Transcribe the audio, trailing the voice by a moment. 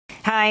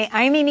Hi,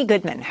 I'm Amy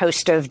Goodman,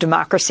 host of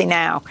Democracy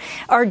Now!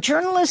 Our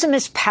journalism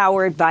is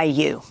powered by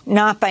you,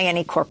 not by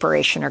any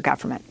corporation or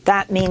government.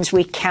 That means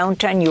we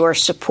count on your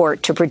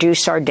support to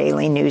produce our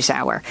daily news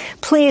hour.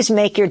 Please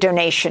make your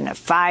donation of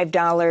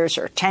 $5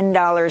 or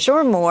 $10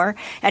 or more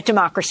at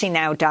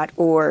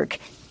democracynow.org.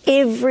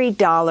 Every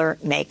dollar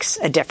makes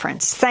a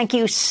difference. Thank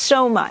you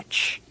so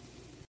much.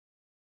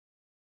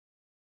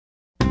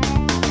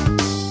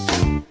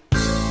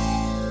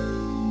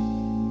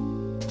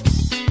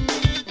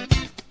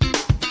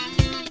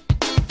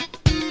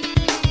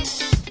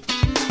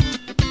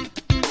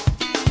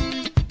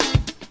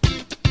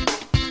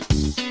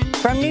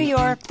 From New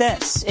York,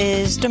 this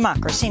is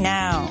Democracy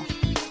Now!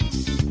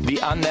 The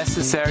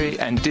unnecessary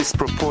and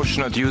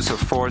disproportionate use of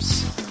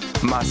force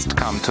must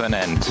come to an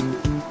end.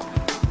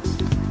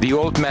 The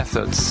old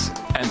methods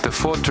and the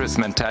fortress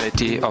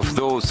mentality of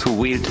those who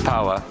wield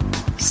power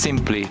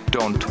simply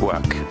don't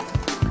work.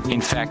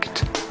 In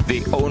fact,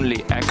 they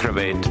only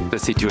aggravate the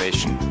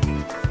situation.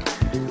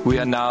 We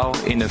are now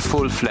in a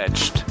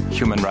full-fledged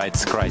human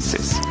rights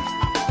crisis.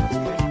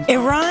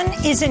 Iran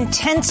is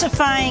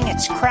intensifying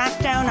its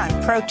crackdown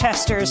on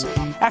protesters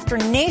after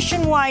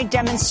nationwide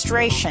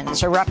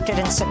demonstrations erupted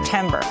in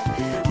September.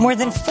 More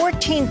than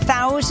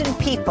 14,000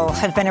 people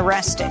have been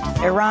arrested.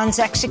 Iran's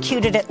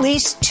executed at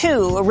least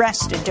 2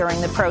 arrested during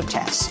the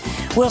protests.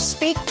 We'll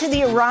speak to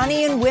the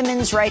Iranian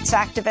women's rights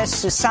activist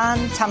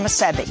Susan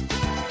Tahmasebi.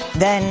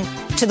 Then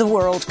to the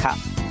World Cup.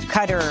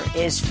 Qatar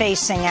is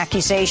facing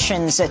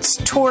accusations it's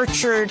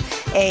tortured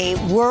a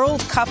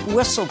World Cup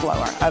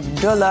whistleblower,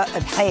 Abdullah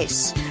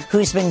Abhais,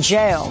 who's been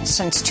jailed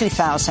since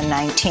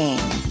 2019.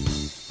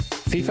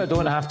 FIFA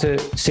don't have to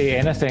say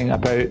anything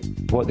about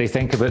what they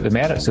think about the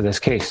merits of this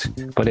case,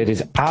 but it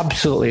is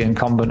absolutely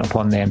incumbent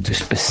upon them to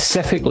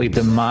specifically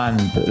demand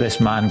that this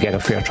man get a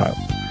fair trial.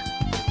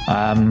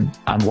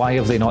 And why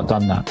have they not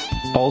done that?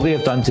 All they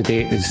have done to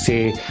date is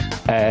say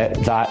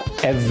that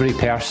every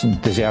person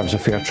deserves a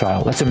fair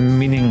trial. That's a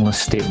meaningless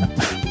statement,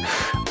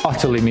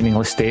 utterly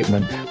meaningless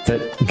statement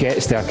that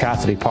gets their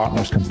Qatari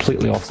partners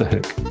completely off the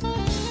hook.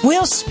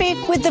 We'll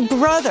speak with the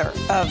brother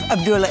of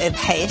Abdullah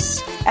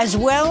Abhais, as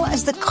well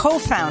as the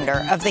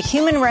co-founder of the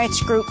human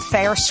rights group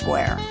Fair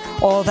Square.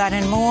 All that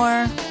and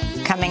more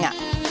coming up.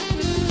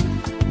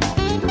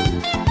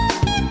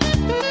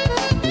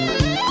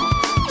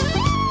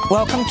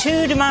 Welcome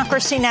to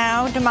Democracy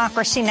Now!,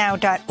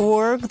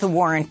 democracynow.org, the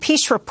War and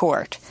Peace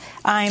Report.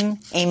 I'm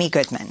Amy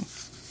Goodman.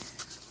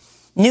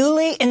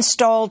 Newly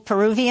installed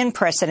Peruvian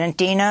President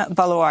Dina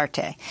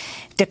Boluarte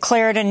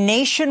declared a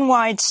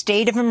nationwide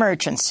state of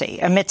emergency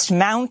amidst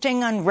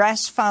mounting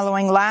unrest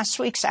following last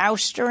week's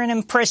ouster and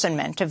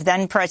imprisonment of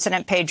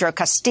then-President Pedro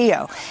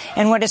Castillo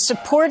in what his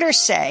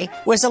supporters say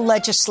was a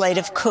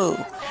legislative coup.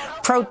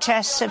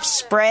 Protests have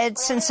spread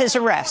since his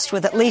arrest,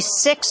 with at least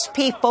 6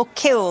 people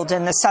killed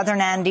in the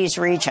southern Andes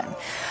region.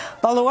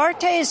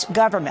 Boluarte's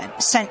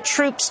government sent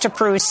troops to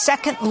Peru's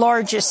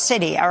second-largest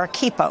city,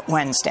 Arequipa,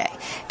 Wednesday.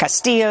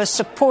 Castillo's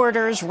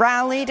supporters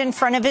rallied in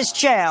front of his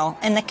jail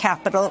in the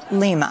capital,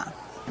 Lima.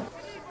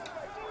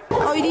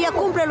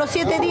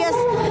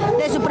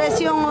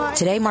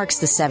 Today marks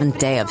the 7th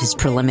day of his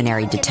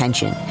preliminary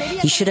detention.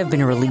 He should have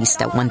been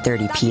released at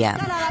 1:30 p.m.,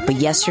 but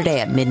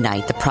yesterday at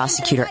midnight, the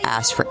prosecutor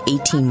asked for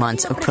 18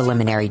 months of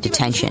preliminary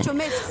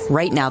detention.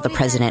 Right now, the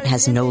president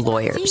has no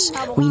lawyers.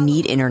 We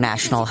need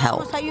international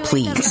help,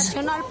 please.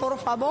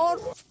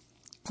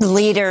 The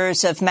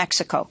leaders of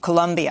Mexico,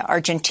 Colombia,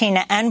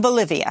 Argentina, and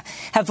Bolivia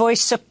have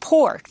voiced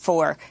support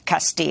for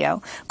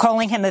Castillo,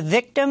 calling him a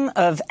victim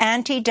of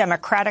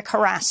anti-democratic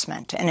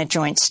harassment in a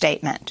joint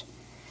statement.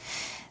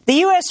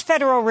 The U.S.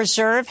 Federal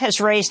Reserve has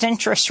raised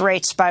interest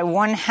rates by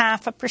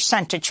 0.5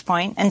 percentage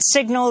point and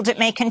signaled it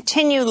may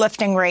continue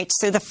lifting rates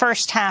through the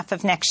first half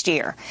of next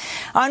year.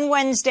 On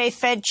Wednesday,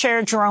 Fed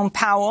Chair Jerome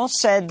Powell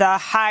said the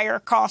higher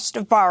cost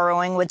of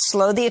borrowing would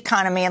slow the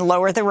economy and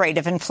lower the rate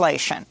of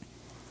inflation.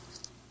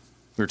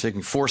 We're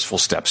taking forceful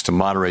steps to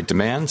moderate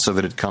demand so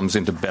that it comes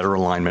into better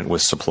alignment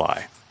with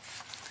supply.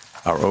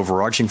 Our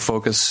overarching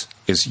focus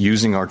is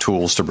using our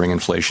tools to bring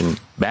inflation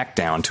back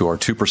down to our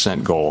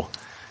 2% goal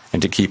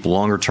and to keep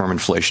longer-term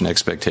inflation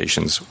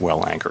expectations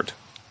well anchored.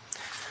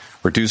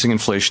 Reducing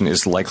inflation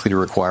is likely to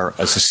require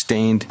a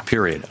sustained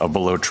period of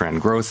below-trend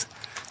growth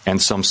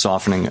and some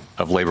softening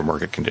of labor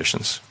market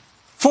conditions.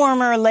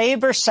 Former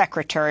Labor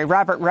Secretary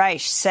Robert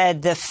Reich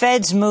said the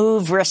Fed's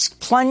move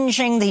risked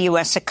plunging the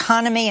U.S.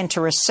 economy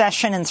into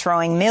recession and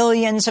throwing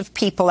millions of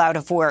people out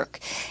of work.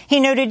 He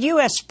noted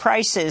U.S.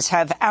 prices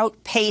have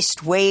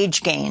outpaced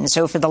wage gains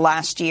over the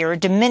last year,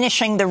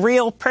 diminishing the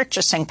real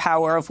purchasing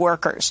power of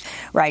workers.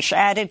 Reich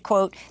added,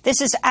 quote,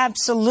 "This is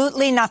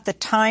absolutely not the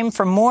time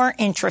for more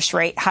interest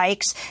rate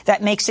hikes.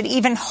 That makes it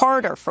even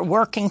harder for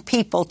working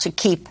people to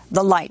keep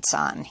the lights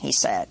on," he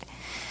said.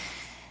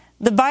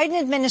 The Biden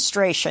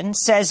administration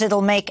says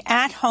it'll make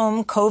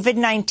at-home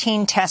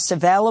COVID-19 tests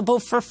available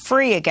for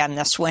free again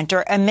this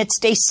winter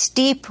amidst a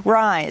steep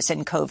rise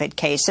in COVID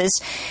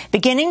cases.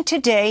 Beginning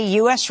today,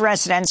 U.S.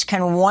 residents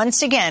can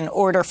once again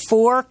order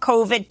 4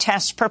 COVID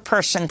tests per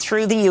person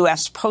through the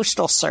U.S.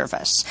 Postal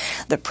Service.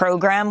 The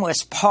program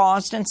was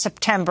paused in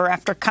September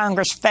after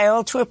Congress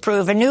failed to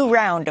approve a new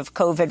round of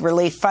COVID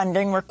relief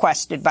funding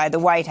requested by the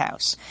White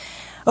House.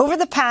 Over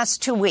the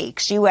past 2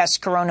 weeks, U.S.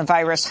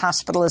 coronavirus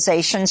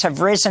hospitalizations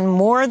have risen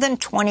more than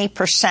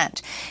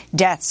 20%.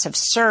 Deaths have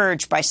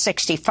surged by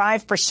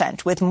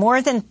 65%, with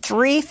more than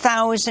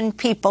 3,000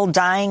 people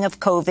dying of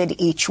COVID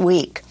each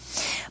week.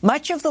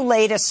 Much of the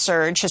latest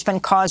surge has been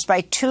caused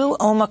by 2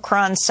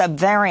 Omicron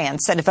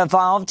subvariants that have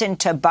evolved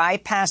into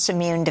bypass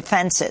immune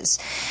defenses.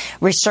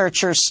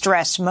 Researchers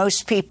stress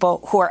most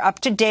people who are up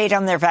to date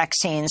on their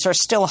vaccines are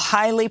still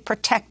highly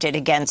protected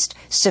against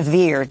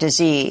severe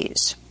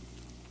disease.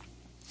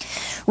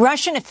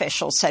 Russian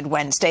officials said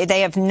Wednesday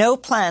they have no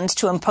plans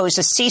to impose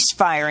a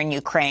ceasefire in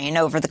Ukraine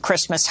over the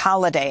Christmas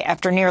holiday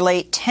after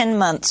nearly 10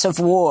 months of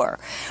war.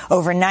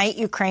 Overnight,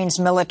 Ukraine's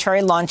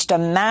military launched a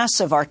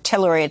massive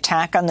artillery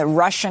attack on the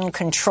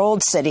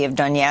Russian-controlled city of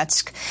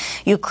Donetsk.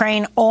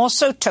 Ukraine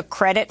also took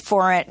credit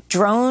for a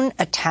drone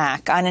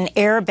attack on an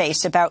air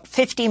base about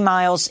 50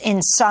 miles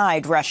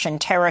inside Russian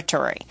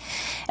territory.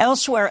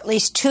 Elsewhere, at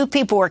least 2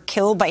 people were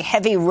killed by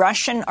heavy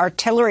Russian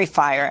artillery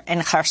fire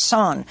in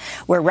Kherson,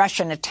 where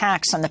Russian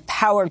attacks on the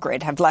power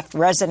grid have left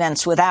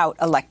residents without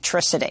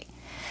electricity.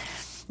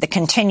 The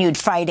continued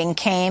fighting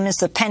came as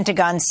the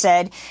Pentagon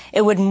said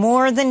it would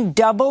more than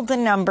double the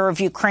number of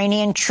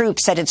Ukrainian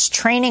troops at its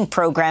training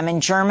program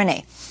in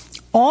Germany.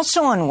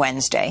 Also on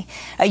Wednesday,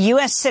 a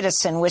U.S.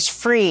 citizen was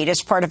freed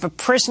as part of a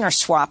prisoner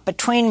swap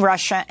between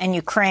Russia and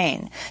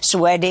Ukraine.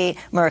 Suedi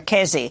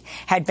Murekezi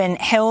had been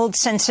held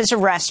since his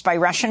arrest by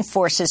Russian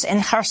forces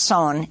in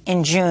Kherson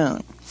in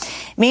June.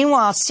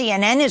 Meanwhile,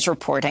 CNN is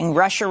reporting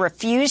Russia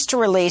refused to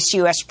release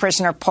U.S.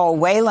 prisoner Paul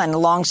Whelan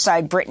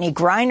alongside Brittany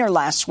Griner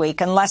last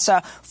week unless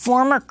a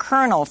former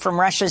colonel from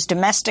Russia's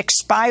domestic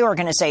spy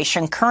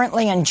organization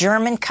currently in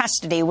German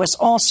custody was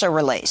also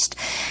released.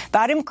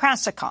 Vadim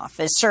Krasikov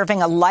is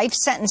serving a life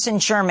sentence in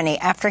Germany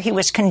after he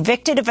was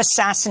convicted of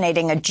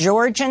assassinating a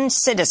Georgian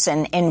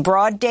citizen in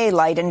broad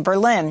daylight in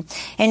Berlin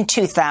in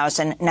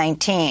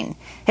 2019.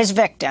 His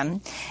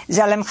victim,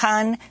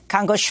 Zelimkhan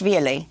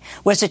Kangoshvili,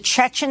 was a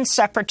Chechen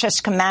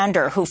separatist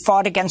commander who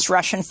fought against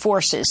Russian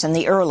forces in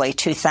the early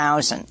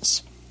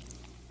 2000s.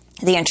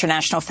 The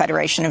International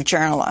Federation of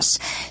Journalists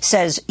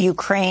says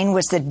Ukraine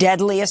was the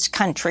deadliest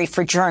country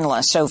for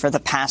journalists over the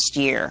past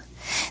year.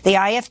 The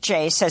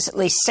IFJ says at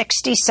least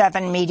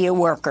 67 media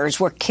workers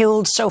were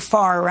killed so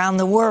far around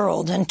the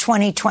world in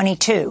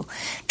 2022,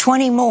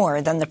 20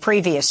 more than the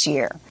previous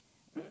year.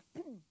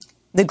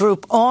 The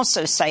group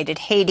also cited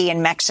Haiti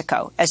and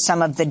Mexico as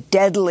some of the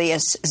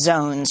deadliest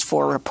zones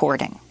for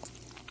reporting.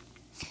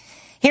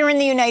 Here in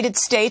the United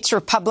States,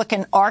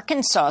 Republican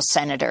Arkansas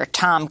Senator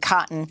Tom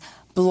Cotton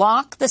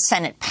blocked the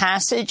Senate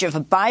passage of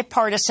a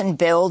bipartisan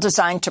bill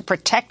designed to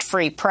protect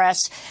free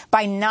press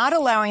by not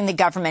allowing the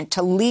government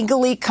to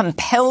legally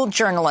compel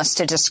journalists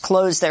to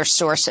disclose their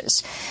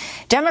sources.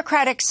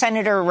 Democratic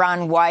Senator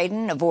Ron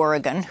Wyden of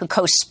Oregon, who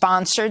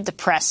co-sponsored the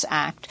Press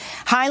Act,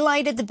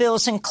 highlighted the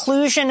bill's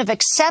inclusion of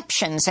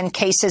exceptions in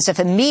cases of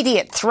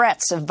immediate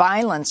threats of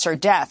violence or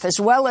death,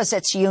 as well as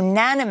its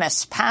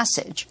unanimous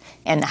passage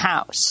in the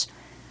House.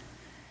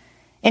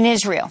 In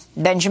Israel,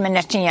 Benjamin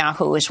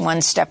Netanyahu is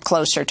one step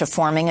closer to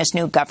forming his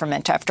new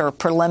government after a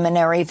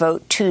preliminary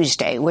vote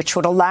Tuesday, which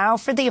would allow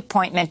for the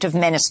appointment of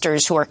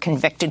ministers who are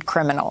convicted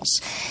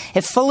criminals.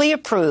 If fully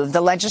approved,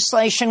 the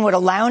legislation would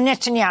allow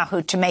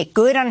Netanyahu to make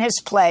good on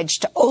his pledge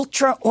to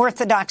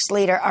ultra-Orthodox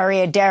leader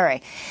Aryeh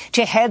Deri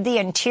to head the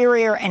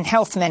Interior and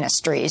Health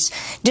Ministries,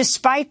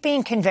 despite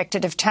being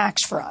convicted of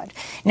tax fraud.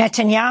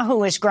 Netanyahu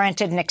was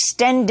granted an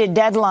extended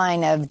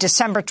deadline of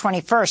December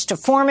 21st to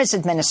form his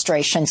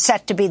administration,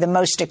 set to be the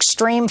most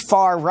extreme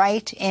far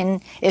right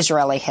in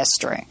Israeli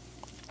history.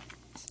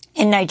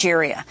 In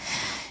Nigeria,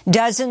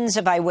 dozens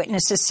of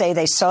eyewitnesses say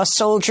they saw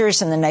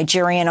soldiers in the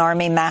Nigerian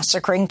army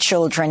massacring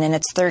children in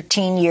its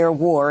 13-year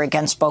war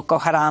against Boko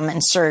Haram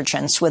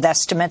insurgents, with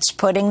estimates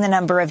putting the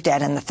number of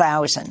dead in the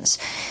thousands.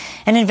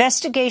 An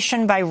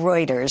investigation by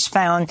Reuters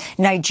found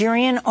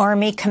Nigerian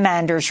army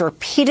commanders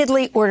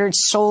repeatedly ordered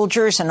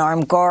soldiers and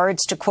armed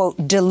guards to,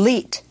 quote,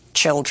 delete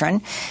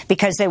children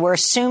because they were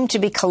assumed to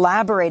be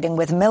collaborating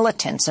with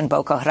militants in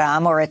Boko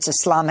Haram or its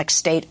Islamic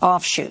State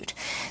offshoot.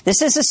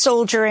 This is a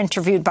soldier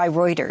interviewed by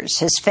Reuters.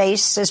 His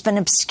face has been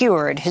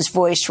obscured, his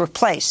voice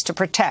replaced to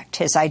protect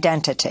his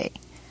identity.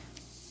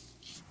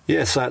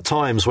 Yes, at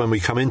times when we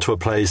come into a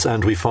place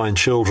and we find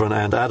children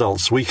and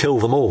adults, we kill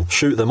them all,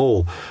 shoot them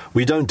all.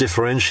 We don't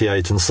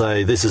differentiate and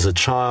say this is a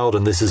child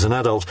and this is an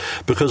adult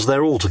because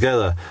they're all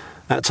together.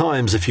 At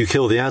times, if you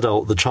kill the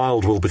adult, the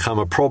child will become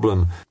a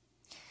problem.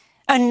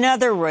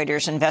 Another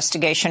Reuters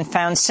investigation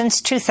found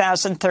since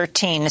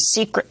 2013, a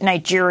secret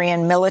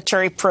Nigerian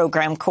military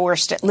program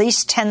coerced at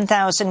least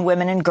 10,000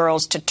 women and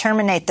girls to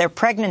terminate their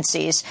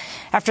pregnancies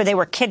after they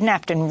were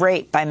kidnapped and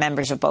raped by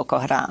members of Boko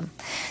Haram.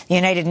 The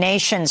United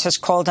Nations has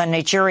called on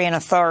Nigerian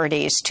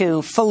authorities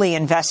to fully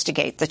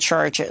investigate the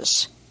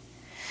charges.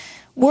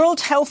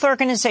 World Health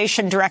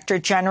Organization Director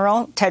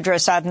General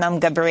Tedros Adhanom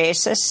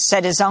Ghebreyesus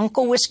said his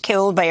uncle was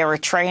killed by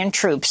Eritrean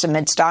troops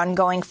amidst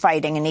ongoing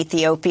fighting in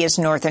Ethiopia's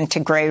northern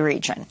Tigray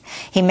region.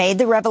 He made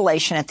the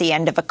revelation at the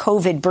end of a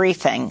COVID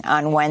briefing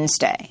on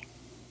Wednesday.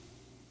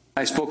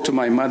 I spoke to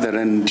my mother,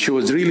 and she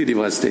was really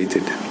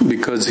devastated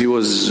because he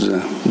was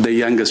the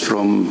youngest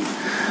from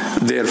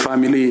their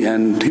family,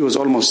 and he was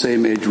almost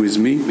same age with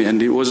me,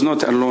 and he was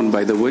not alone,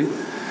 by the way.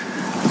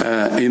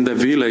 In the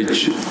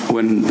village,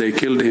 when they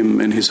killed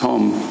him in his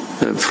home,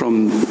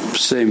 from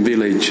same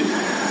village,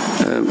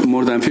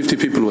 more than 50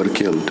 people were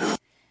killed.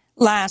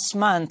 Last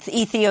month,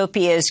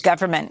 Ethiopia's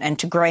government and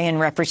Tigrayan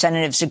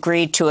representatives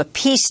agreed to a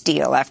peace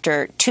deal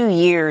after 2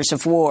 years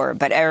of war,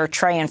 but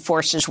Eritrean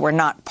forces were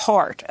not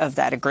part of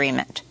that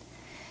agreement.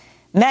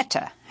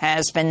 Meta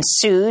has been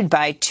sued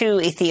by 2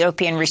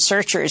 Ethiopian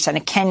researchers and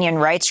a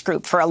Kenyan rights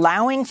group for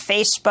allowing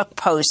Facebook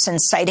posts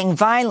inciting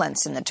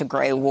violence in the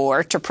Tigray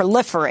war to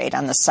proliferate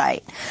on the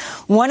site.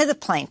 One of the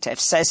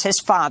plaintiffs says his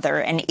father,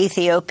 an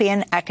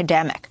Ethiopian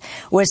academic,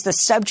 was the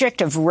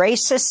subject of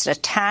racist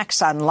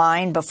attacks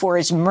online before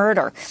his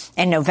murder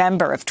in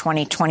November of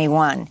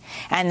 2021,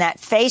 and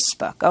that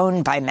Facebook,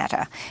 owned by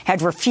Meta,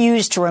 had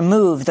refused to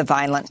remove the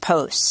violent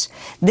posts.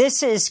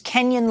 This is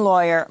Kenyan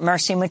lawyer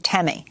Mercy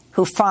Mutemi,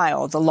 who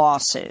filed the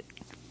lawsuit.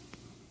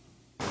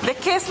 The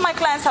case my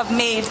clients have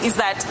made is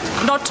that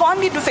not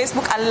only do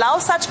Facebook allow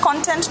such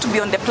content to be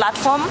on the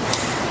platform,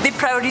 they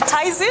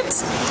prioritize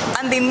it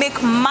and they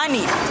make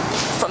money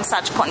from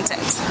such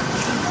content.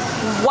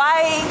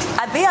 Why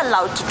are they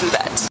allowed to do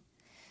that?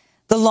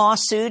 The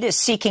lawsuit is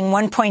seeking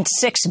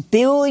 $1.6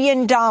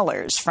 billion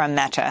from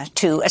Meta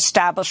to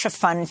establish a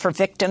fund for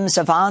victims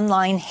of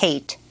online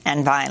hate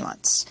and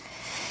violence.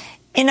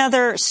 In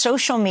other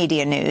social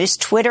media news,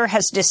 Twitter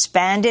has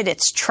disbanded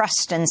its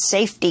Trust and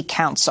Safety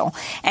Council,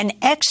 an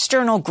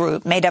external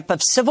group made up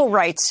of civil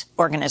rights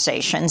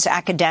organizations,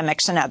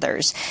 academics, and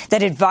others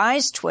that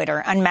advise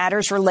Twitter on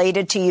matters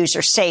related to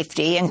user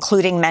safety,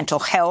 including mental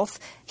health,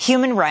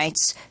 human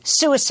rights,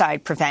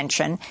 suicide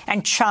prevention,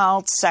 and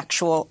child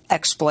sexual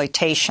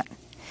exploitation.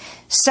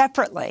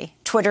 Separately,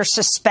 Twitter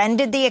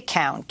suspended the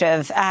account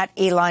of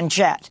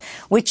 @ElonJet,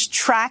 which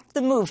tracked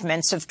the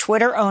movements of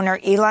Twitter owner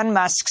Elon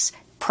Musk's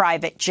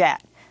private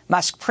jet.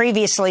 Musk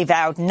previously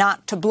vowed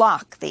not to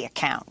block the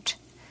account.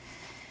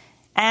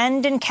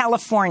 And in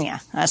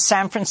California, a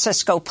San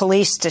Francisco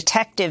police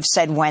detective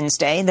said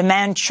Wednesday the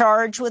man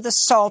charged with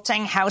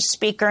assaulting House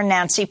Speaker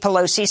Nancy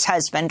Pelosi's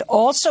husband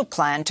also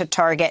planned to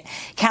target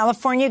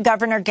California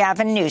Governor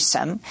Gavin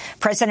Newsom,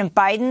 President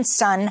Biden's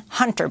son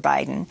Hunter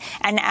Biden,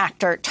 and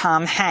actor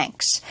Tom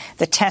Hanks.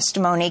 The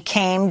testimony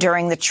came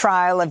during the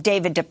trial of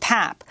David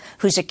DePape,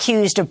 who's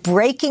accused of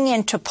breaking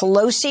into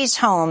Pelosi's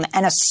home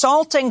and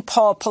assaulting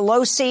Paul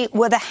Pelosi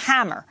with a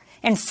hammer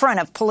in front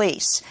of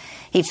police.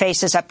 He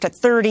faces up to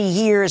 30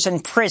 years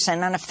in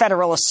prison on a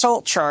federal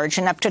assault charge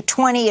and up to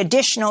 20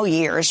 additional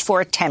years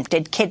for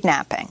attempted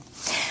kidnapping.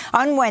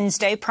 On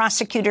Wednesday,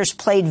 prosecutors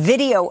played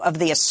video of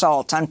the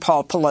assault on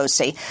Paul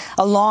Pelosi,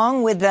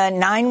 along with the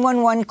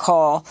 911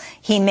 call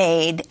he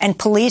made and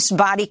police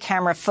body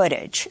camera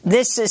footage.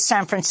 This is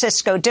San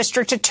Francisco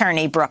District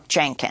Attorney Brooke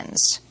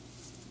Jenkins.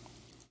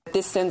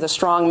 This sends a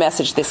strong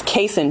message, this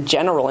case in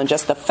general, and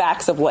just the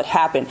facts of what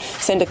happened,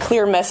 send a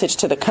clear message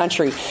to the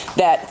country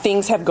that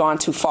things have gone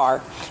too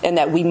far and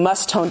that we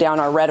must tone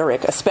down our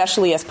rhetoric,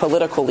 especially as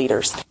political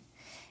leaders.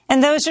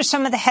 And those are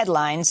some of the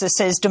headlines. This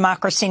is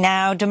Democracy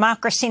Now!,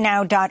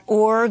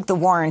 democracynow.org, The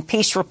War and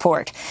Peace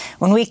Report.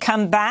 When we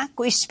come back,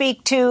 we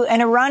speak to an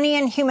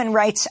Iranian human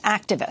rights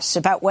activist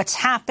about what's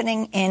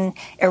happening in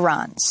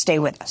Iran. Stay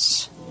with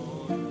us.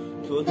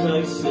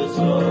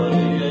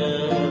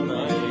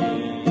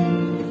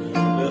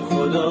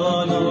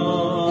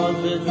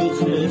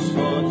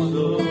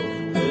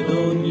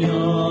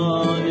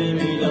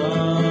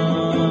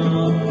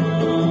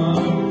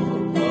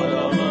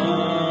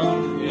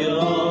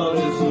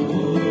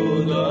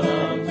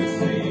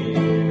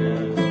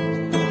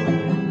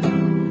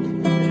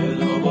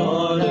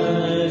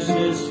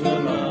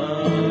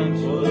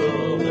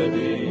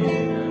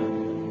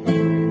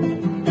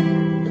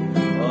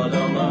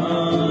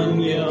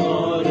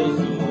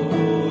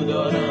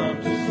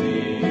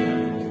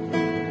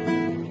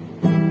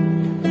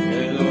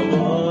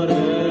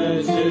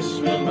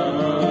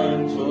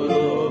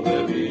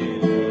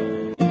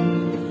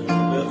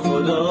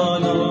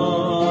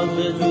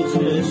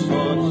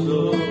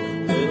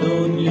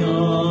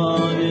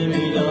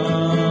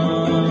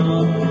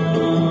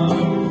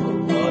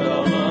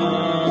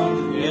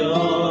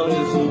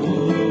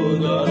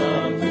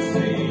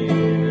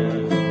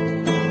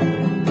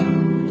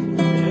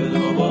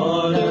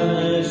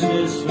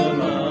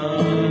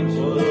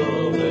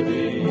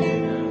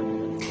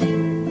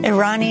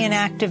 Iranian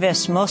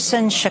activist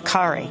Mohsen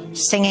Shekari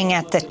singing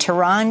at the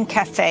Tehran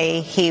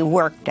cafe he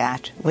worked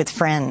at with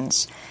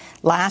friends.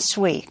 Last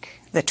week,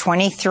 the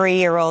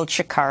 23-year-old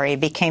Shekari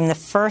became the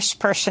first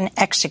person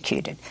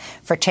executed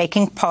for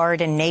taking part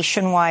in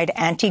nationwide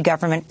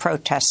anti-government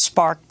protests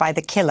sparked by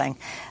the killing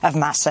of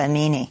Mahsa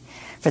Amini.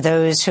 For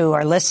those who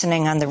are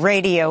listening on the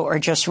radio or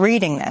just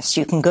reading this,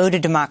 you can go to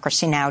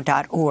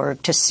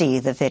democracynow.org to see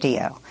the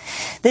video.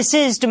 This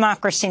is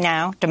Democracy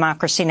Now!,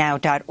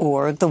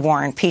 democracynow.org, the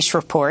War and Peace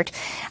Report.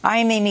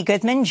 I'm Amy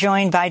Goodman,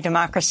 joined by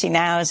Democracy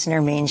Now!'s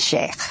Nermeen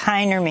Sheikh.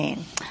 Hi,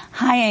 Nermeen.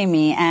 Hi,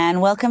 Amy,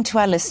 and welcome to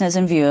our listeners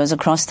and viewers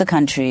across the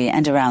country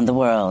and around the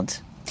world.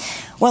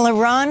 Well,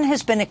 Iran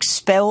has been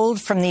expelled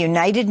from the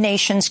United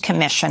Nations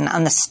Commission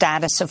on the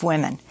Status of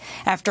Women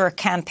after a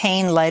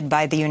campaign led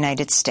by the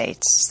United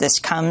States. This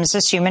comes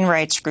as human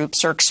rights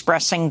groups are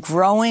expressing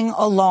growing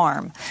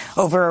alarm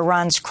over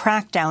Iran's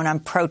crackdown on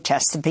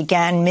protests that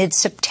began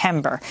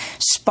mid-September,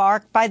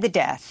 sparked by the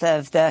death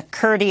of the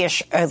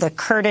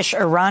Kurdish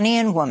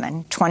Iranian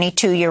woman,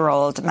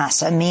 22-year-old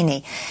Mahsa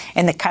Amini,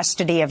 in the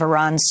custody of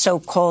Iran's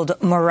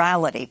so-called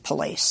morality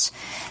police.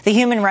 The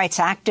human rights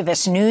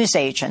activist news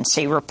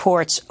agency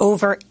reports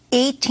over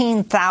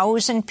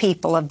 18,000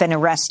 people have been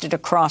arrested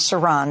across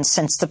Iran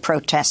since the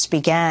protests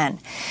began.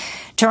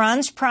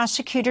 Tehran's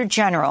prosecutor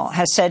general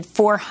has said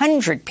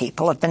 400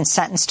 people have been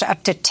sentenced to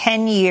up to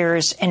 10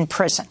 years in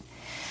prison.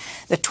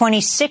 The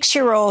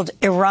 26-year-old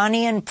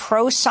Iranian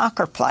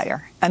pro-soccer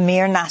player,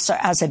 Amir Nasser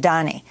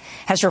Azadani,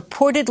 has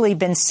reportedly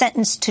been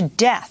sentenced to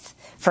death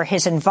for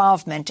his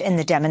involvement in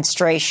the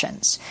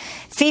demonstrations.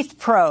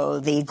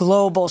 FIFPro, the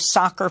global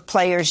soccer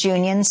players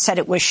union, said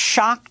it was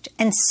shocked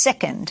and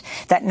sickened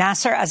that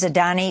Nasser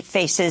Azadani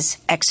faces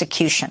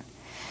execution.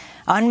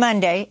 On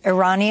Monday,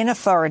 Iranian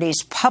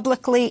authorities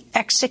publicly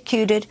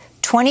executed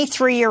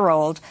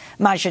 23-year-old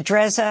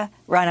Majidreza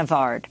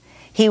Rahnavard.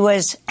 He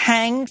was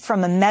hanged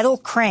from a metal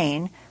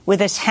crane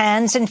with his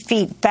hands and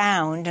feet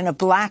bound and a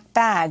black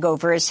bag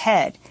over his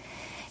head.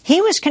 He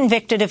was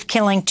convicted of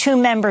killing two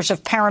members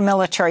of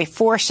paramilitary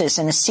forces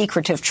in a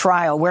secretive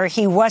trial where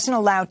he wasn't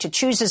allowed to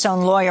choose his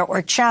own lawyer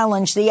or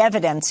challenge the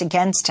evidence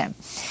against him.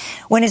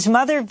 When his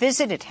mother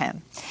visited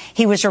him,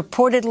 he was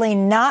reportedly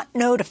not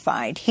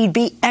notified he'd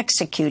be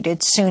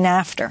executed soon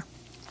after.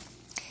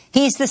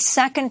 He's the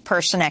second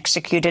person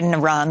executed in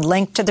Iran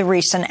linked to the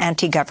recent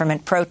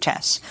anti-government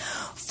protests.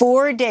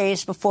 4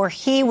 days before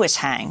he was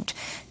hanged,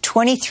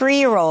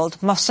 23-year-old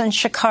Mohsen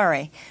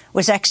Shekari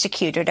was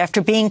executed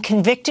after being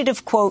convicted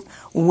of, quote,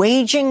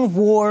 waging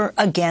war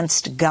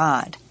against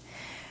God.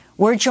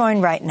 We're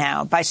joined right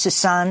now by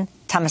Susan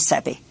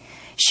Tahmasebi.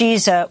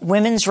 She's a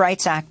women's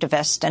rights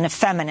activist and a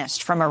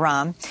feminist from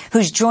Iran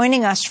who's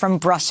joining us from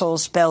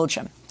Brussels,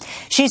 Belgium.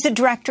 She's the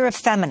director of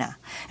Femina,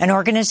 an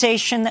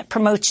organization that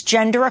promotes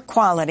gender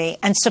equality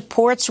and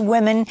supports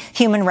women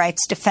human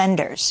rights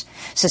defenders.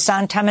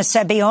 Susan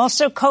Tahmasebi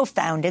also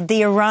co-founded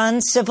the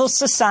Iran Civil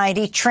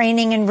Society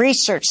Training and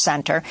Research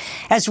Center,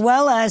 as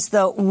well as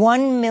the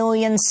 1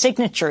 Million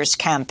Signatures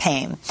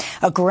campaign,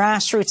 a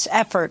grassroots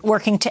effort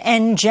working to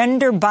end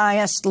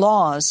gender-biased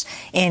laws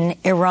in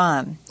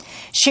Iran.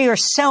 She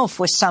herself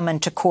was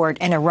summoned to court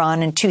in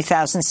Iran in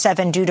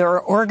 2007 due to her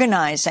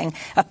organizing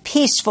a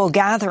peaceful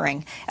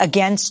gathering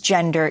against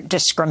gender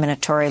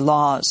discriminatory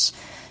laws.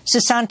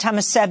 Susan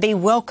Tahmasebi,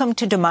 welcome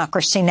to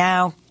Democracy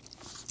Now!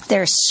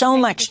 There's so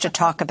much to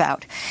talk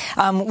about.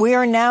 We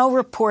are now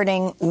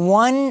reporting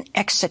one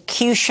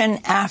execution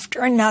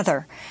after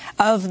another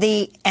of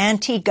the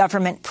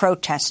anti-government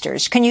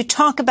protesters. Can you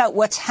talk about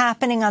what's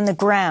happening on the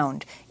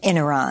ground in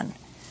Iran?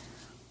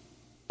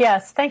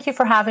 Yes, thank you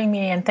for having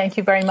me, and thank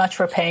you very much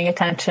for paying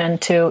attention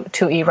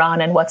to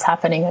Iran and what's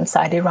happening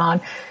inside Iran.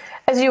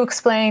 As you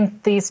explained,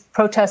 these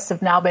protests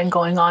have now been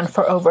going on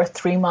for over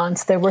 3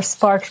 months. They were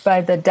sparked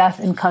by the death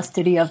in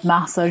custody of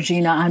Mahsa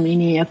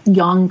Amini, a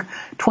young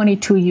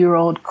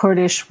 22-year-old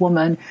Kurdish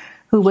woman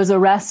who was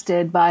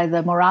arrested by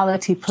the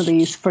morality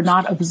police for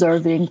not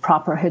observing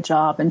proper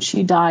hijab, and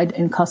she died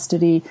in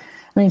custody.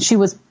 She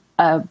was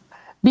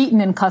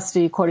beaten in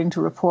custody, according to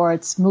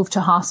reports, moved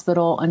to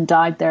hospital and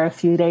died there a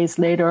few days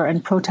later,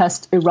 and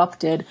protests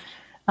erupted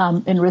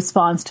in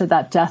response to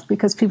that death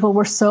because people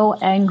were so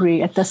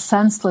angry at the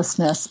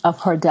senselessness of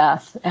her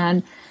death.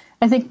 And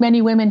I think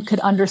many women could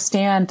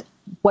understand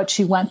what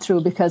she went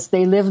through because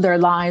they lived their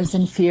lives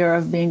in fear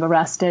of being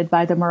arrested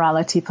by the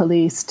morality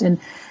police. And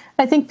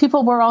I think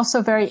people were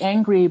also very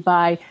angry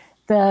by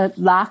the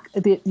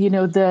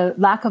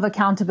lack of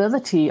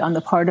accountability on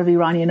the part of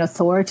Iranian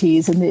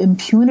authorities and the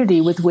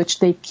impunity with which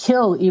they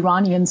kill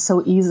Iranians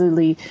so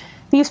easily.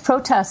 These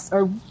protests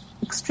are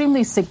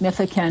extremely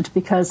significant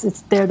because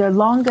they're their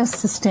longest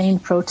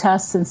sustained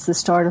protests since the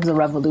start of the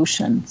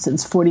revolution,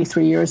 since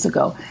 43 years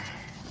ago.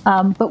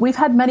 But we've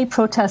had many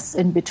protests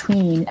in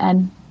between,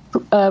 and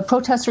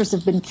protesters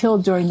have been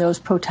killed during those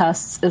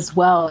protests as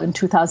well in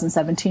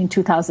 2017,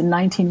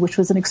 2019, which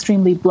was an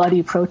extremely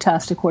bloody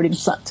protest, according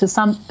to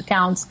some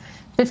accounts,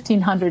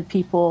 1,500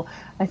 people.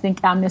 I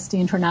think Amnesty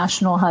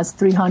International has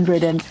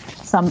 300 and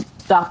some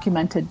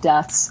documented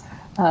deaths.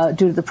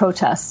 due to the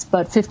protests,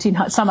 but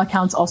some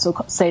accounts also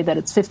say that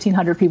it's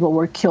 1,500 people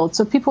were killed.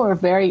 So people are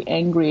very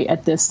angry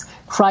at this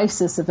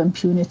crisis of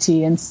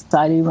impunity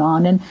inside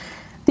Iran. And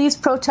these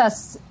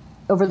protests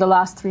over the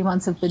last 3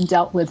 months have been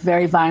dealt with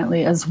very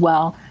violently as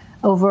well.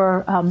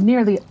 Over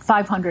nearly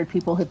 500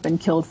 people have been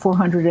killed,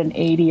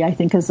 480, I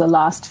think, is the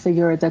last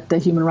figure that the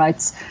Human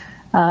Rights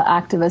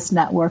Activist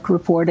Network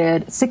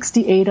reported.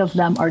 68 of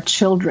them are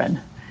children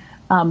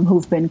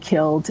who've been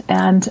killed.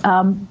 And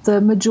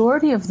the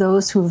majority of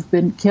those who've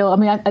been killed,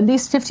 I mean, at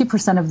least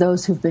 50% of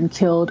those who've been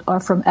killed are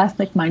from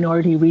ethnic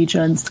minority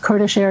regions,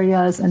 Kurdish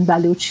areas and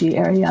Baluchi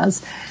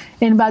areas.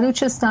 In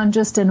Baluchistan,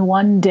 just in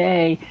one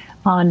day,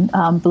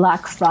 on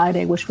Black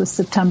Friday, which was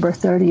September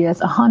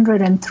 30th,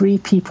 103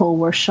 people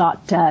were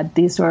shot dead.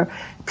 These were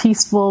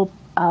peaceful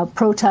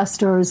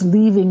protesters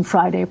leaving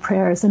Friday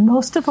prayers, and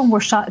most of them were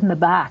shot in the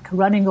back,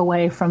 running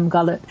away from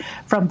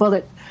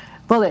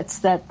bullets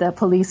that the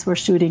police were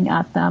shooting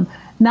at them.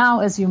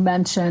 Now, as you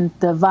mentioned,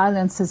 the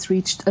violence has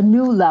reached a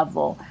new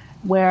level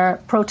where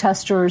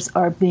protesters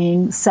are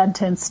being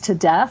sentenced to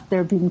death.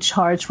 They're being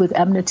charged with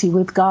enmity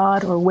with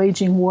God or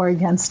waging war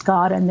against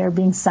God, and they're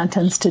being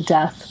sentenced to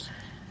death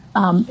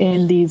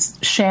in these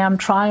sham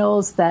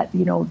trials that,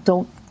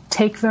 don't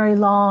take very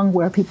long,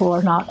 where people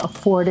are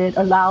not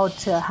allowed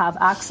to have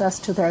access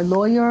to their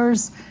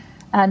lawyers,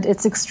 and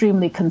it's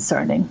extremely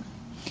concerning.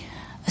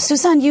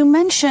 Suzanne, you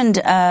mentioned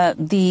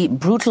the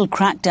brutal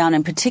crackdown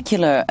in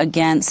particular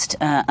against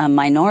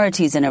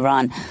minorities in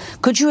Iran.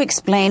 Could you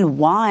explain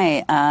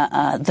why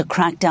the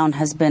crackdown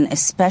has been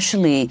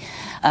especially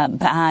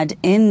bad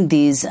in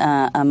these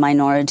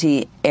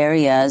minority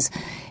areas?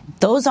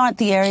 Those aren't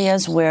the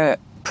areas where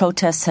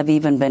protests have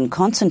even been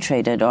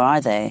concentrated, or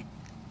are they?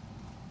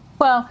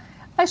 Well,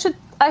 I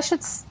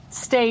should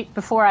state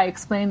before I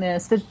explain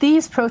this that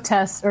these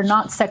protests are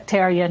not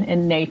sectarian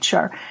in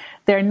nature.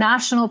 They're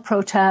national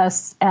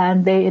protests,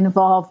 and they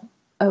involve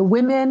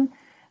women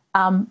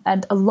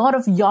and a lot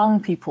of young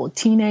people,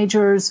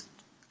 teenagers,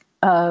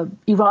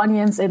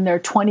 Iranians in their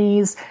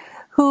 20s,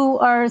 who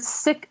are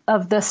sick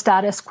of the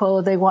status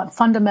quo. They want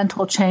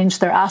fundamental change.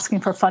 They're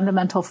asking for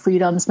fundamental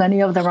freedoms.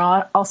 Many of them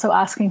are also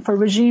asking for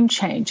regime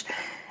change.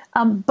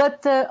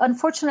 But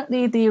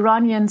unfortunately, the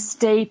Iranian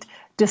state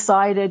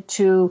decided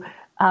to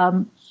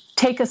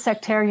take a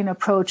sectarian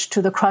approach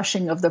to the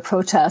crushing of the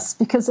protests,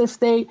 because if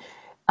they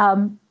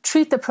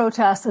treat the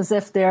protests as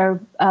if they're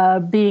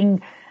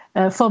being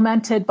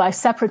fomented by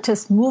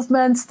separatist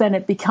movements, then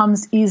it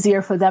becomes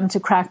easier for them to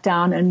crack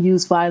down and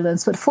use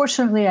violence. But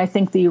fortunately, I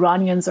think the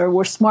Iranians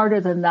were smarter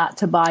than that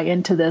to buy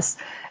into this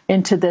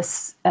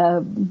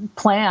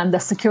plan, the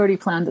security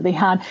plan that they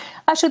had.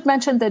 I should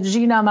mention that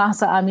Jina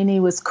Mahsa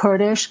Amini was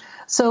Kurdish.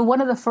 So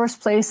one of the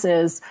first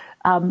places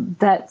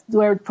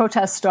where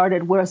protests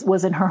started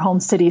was in her home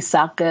city,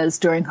 Saqqez,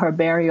 during her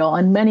burial,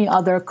 and many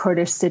other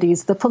Kurdish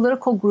cities. The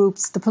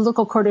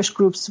political Kurdish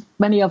groups,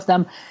 many of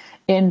them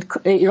in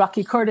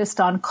Iraqi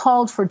Kurdistan,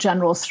 called for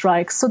general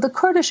strikes. So the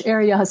Kurdish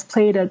area has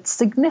played a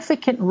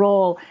significant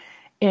role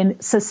in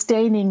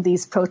sustaining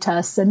these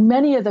protests, and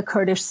many of the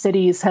Kurdish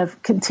cities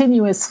have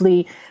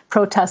continuously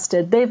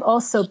protested. They've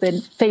also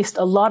faced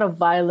a lot of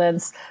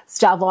violence.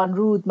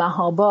 Javanrud,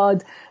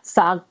 Mahabad,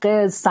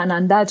 Saqqez,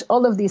 Sanandaj,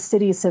 all of these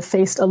cities have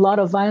faced a lot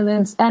of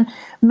violence, and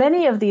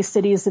many of these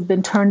cities have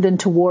been turned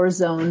into war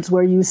zones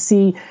where you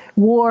see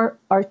war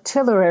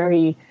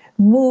artillery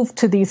move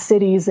to these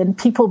cities and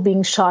people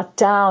being shot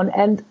down,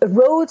 and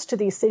roads to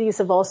these cities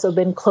have also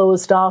been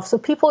closed off. So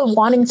people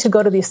wanting to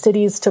go to these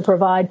cities to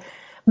provide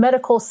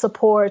medical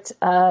support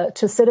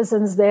to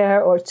citizens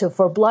there or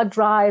for blood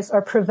drives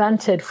are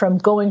prevented from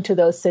going to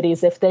those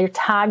cities if their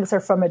tags are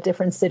from a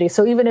different city.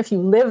 So even if you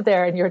live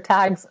there and your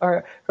tags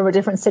are from a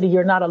different city,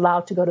 you're not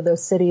allowed to go to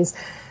those cities.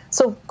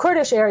 So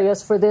Kurdish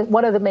areas,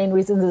 one of the main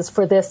reasons is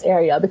for this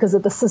area because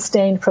of the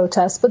sustained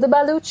protests. But the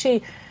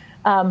Baluchi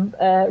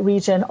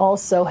region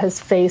also has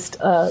faced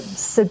a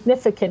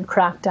significant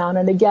crackdown.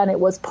 And again, it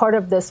was part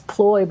of this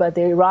ploy by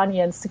the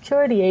Iranian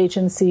security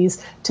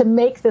agencies to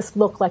make this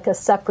look like a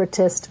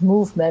separatist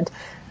movement.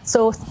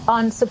 So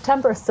on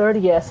September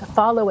 30th,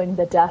 following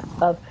the death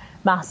of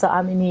Mahsa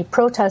Amini,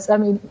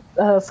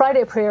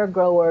 Friday prayer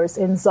goers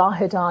in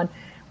Zahedan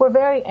were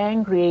very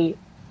angry,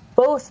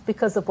 both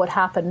because of what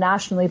happened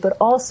nationally, but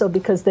also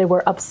because they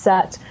were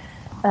upset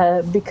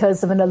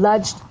because of an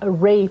alleged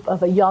rape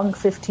of a young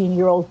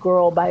 15-year-old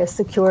girl by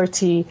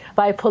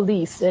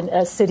police in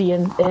a city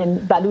in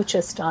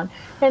Baluchistan.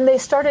 And they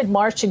started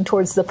marching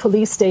towards the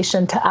police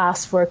station to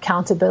ask for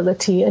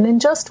accountability. And in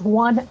just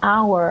 1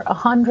 hour,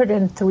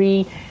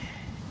 103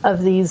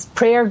 of these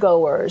prayer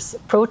goers,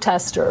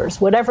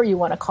 protesters, whatever you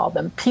want to call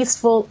them,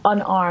 peaceful,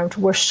 unarmed,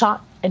 were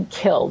shot and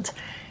killed.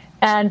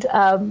 And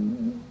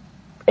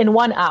in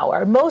 1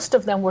 hour, most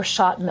of them were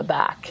shot in the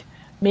back,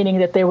 meaning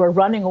that they were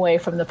running away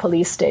from the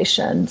police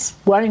stations,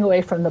 running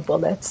away from the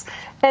bullets.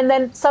 And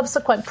then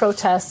subsequent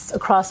protests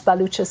across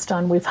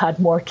Baluchistan, we've had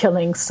more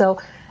killings.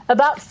 So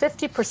about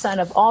 50%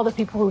 of all the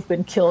people who've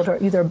been killed are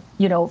either,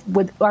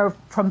 are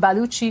from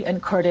Baluchi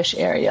and Kurdish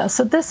areas.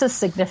 So this is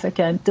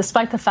significant,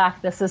 despite the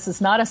fact that this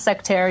is not a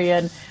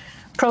sectarian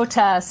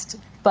protest,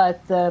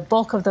 but the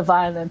bulk of the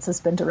violence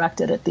has been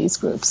directed at these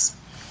groups.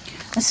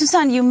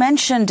 Susan, you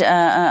mentioned,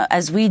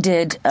 as we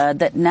did,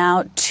 that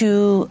now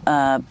two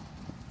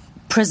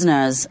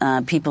prisoners,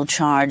 people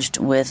charged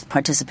with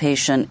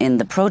participation in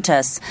the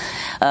protests,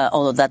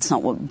 although that's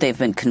not what they've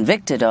been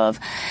convicted of,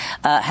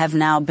 have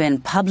now been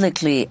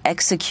publicly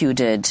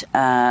executed.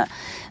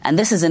 And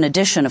this is in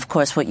addition, of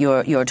course, what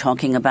you're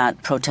talking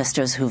about,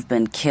 protesters who've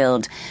been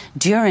killed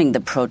during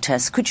the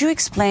protests. Could you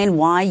explain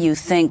why you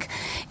think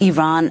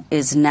Iran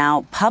is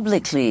now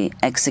publicly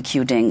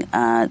executing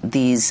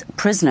these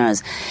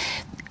prisoners?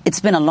 It's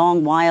been a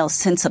long while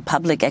since a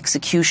public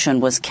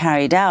execution was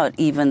carried out,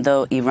 even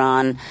though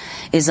Iran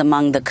is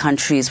among the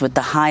countries with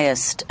the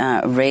highest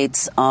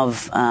rates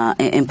of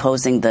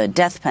imposing the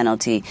death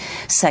penalty,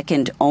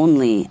 second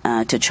only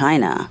to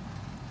China.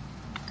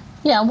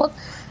 Yeah, well,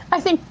 I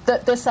think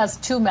that this has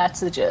two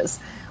messages.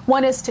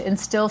 One is to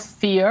instill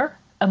fear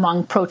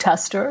among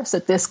protesters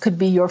that this could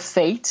be your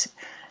fate.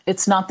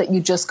 It's not that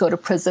you just go to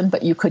prison,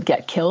 but you could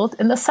get killed.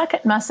 And the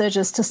second message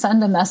is to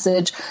send a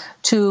message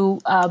to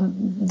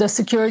the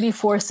security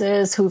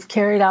forces who've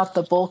carried out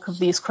the bulk of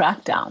these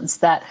crackdowns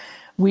that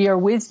we are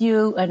with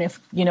you. And if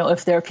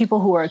there are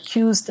people who are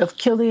accused of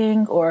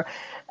killing or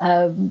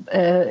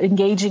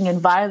engaging in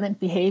violent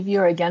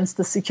behavior against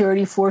the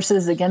security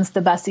forces, against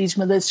the Basij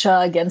militia,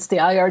 against the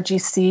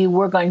IRGC,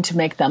 we're going to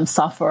make them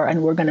suffer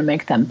and we're going to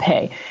make them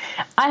pay.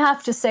 I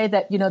have to say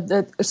that,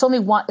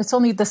 it's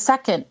only the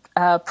second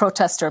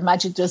protester,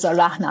 Majid Reza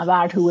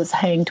Rahnavard, who was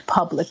hanged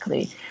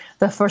publicly.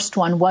 The first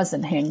one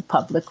wasn't hanged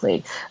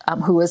publicly,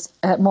 who was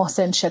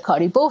Mohsen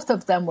Shekari. Both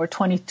of them were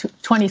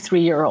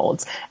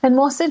 23-year-olds. And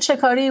Mohsen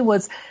Shekari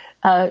was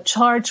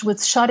charged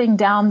with shutting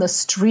down the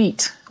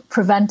street,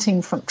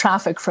 preventing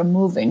traffic from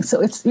moving.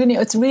 So it's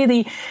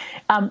really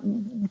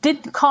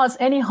didn't cause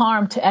any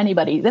harm to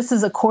anybody. This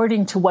is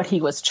according to what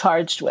he was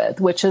charged with,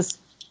 which is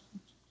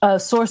a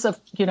source of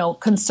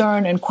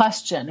concern and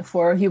question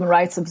for human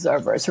rights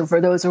observers or for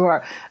those who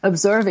are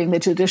observing the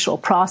judicial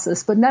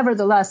process. But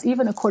nevertheless,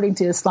 even according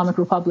to the Islamic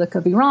Republic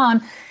of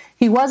Iran,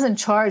 he wasn't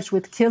charged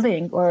with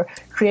killing or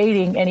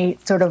creating any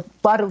sort of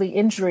bodily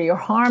injury or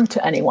harm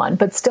to anyone.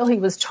 But still, he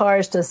was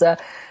charged as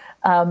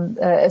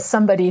as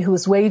somebody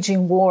who's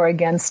waging war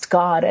against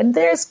God. And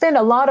there's been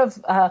a lot of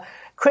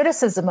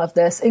criticism of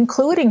this,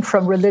 including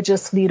from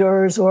religious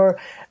leaders or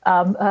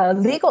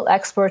legal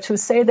experts who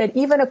say that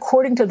even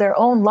according to their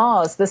own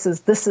laws, this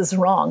is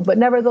wrong. But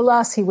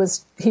nevertheless, he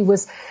was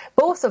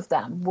both of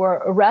them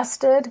were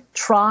arrested,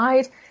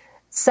 tried,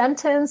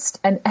 sentenced,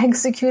 and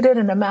executed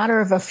in a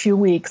matter of a few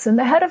weeks. And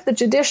the head of the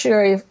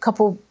judiciary,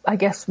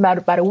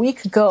 about a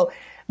week ago,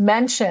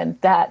 mentioned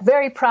that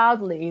very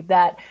proudly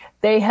that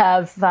they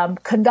have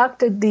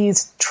conducted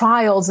these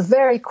trials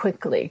very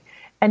quickly.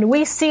 And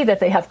we see that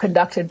they have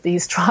conducted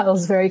these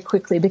trials very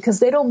quickly because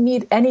they don't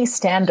meet any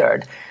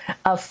standard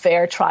of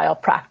fair trial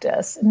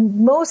practice.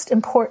 And most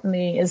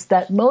importantly is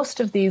that most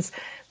of these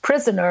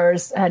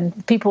prisoners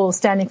and people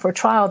standing for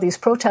trial, these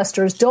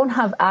protesters, don't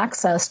have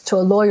access to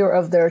a lawyer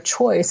of their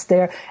choice.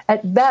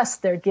 At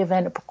best, they're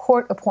given a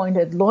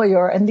court-appointed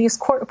lawyer, and these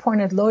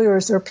court-appointed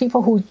lawyers are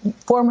people who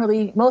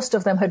formerly, most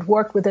of them had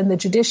worked within the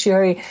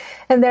judiciary,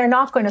 and they're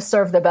not going to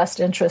serve the best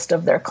interest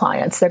of their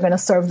clients. They're going to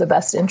serve the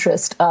best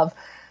interest of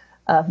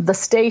the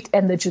state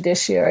and the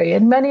judiciary.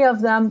 And many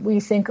of them,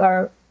 we think,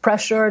 are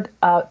pressured,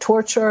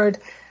 tortured,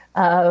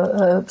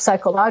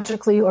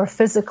 psychologically or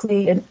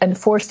physically and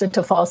forced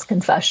into false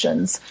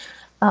confessions.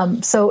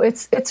 So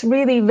it's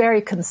really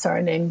very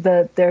concerning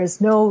that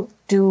there's no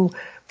due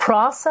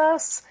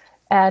process,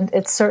 and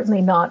it's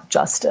certainly not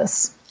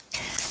justice.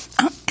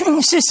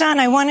 Susan,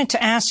 I wanted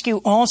to ask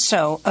you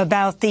also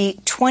about the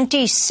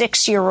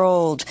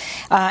 26-year-old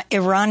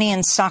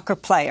Iranian soccer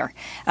player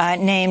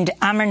named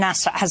Amir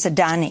Nasser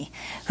Azadani,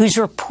 who's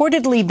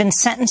reportedly been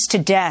sentenced to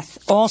death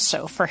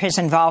also for his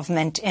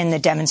involvement in the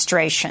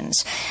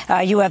demonstrations.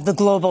 You have the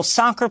Global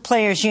Soccer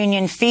Players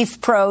Union,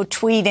 FIFPro,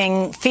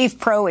 tweeting,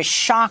 FIFPro is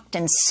shocked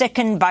and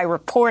sickened by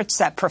reports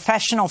that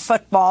professional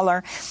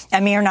footballer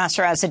Amir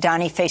Nasser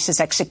Azadani faces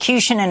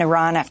execution in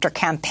Iran after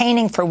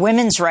campaigning for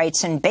women's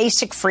rights and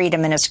basic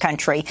freedom in his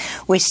country.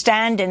 We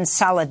stand in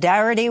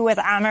solidarity with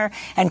Amir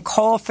and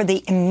call for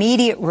the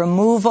immediate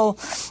removal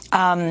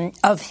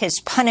of his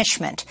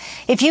punishment.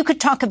 If you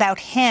could talk about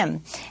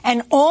him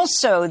and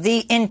also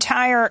the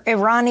entire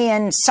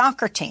Iranian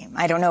soccer team,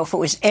 I don't know if it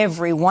was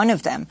every one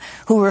of them,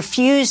 who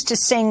refused to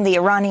sing the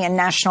Iranian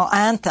national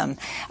anthem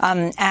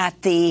at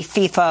the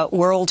FIFA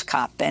World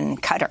Cup in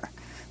Qatar.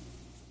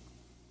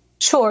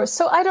 Sure.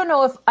 So I don't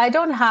know if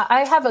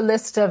I have a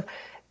list of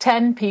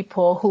 10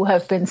 people who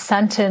have been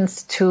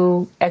sentenced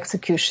to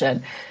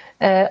execution.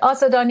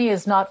 Azadani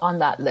is not on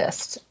that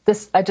list.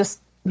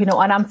 And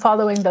I'm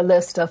following the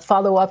list of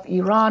Follow Up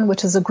Iran,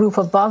 which is a group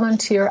of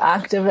volunteer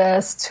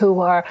activists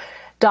who are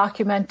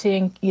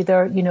documenting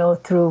either,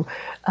 through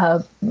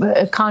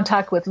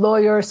contact with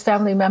lawyers,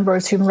 family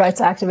members, human rights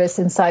activists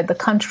inside the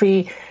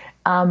country,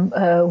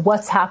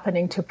 what's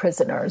happening to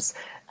prisoners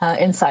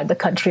inside the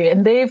country.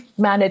 And they've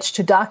managed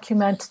to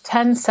document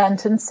 10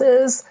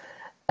 sentences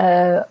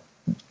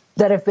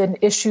that have been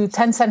issued,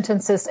 10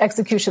 sentences,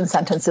 execution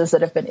sentences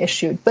that have been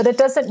issued. But it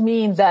doesn't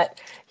mean that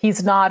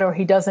he's not or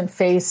he doesn't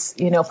face,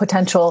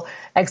 potential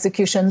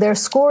execution. There are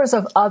scores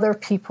of other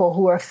people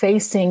who are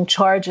facing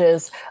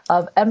charges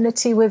of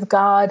enmity with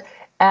God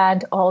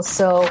and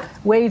also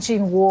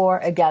waging war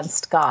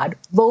against God,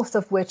 both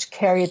of which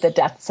carry the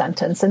death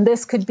sentence. And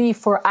this could be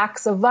for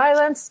acts of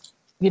violence,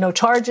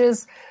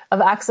 charges of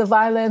acts of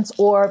violence,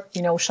 or,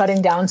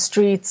 shutting down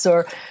streets,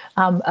 or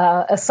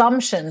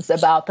assumptions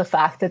about the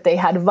fact that they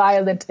had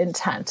violent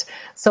intent.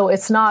 So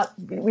it's not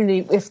really,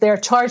 if they're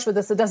charged with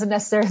this, it doesn't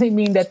necessarily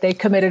mean that they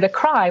committed a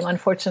crime.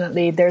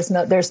 Unfortunately, there's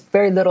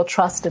very little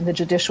trust in the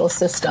judicial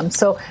system.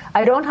 So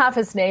I don't have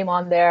his name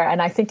on there,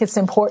 and I think it's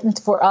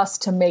important for us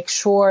to make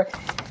sure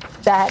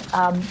that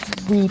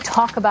we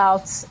talk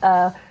about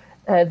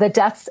the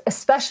deaths,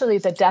 especially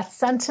the death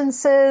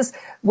sentences,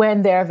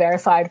 when they're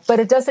verified. But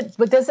it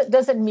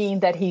doesn't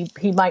mean that he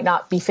might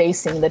not be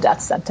facing the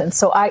death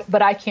sentence.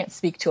 But I can't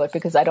speak to it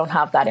because I don't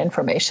have that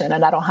information,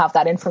 and I don't have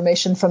that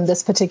information from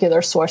this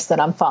particular source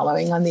that I'm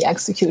following on the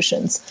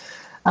executions.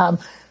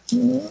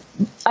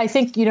 I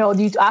think,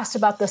 you asked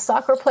about the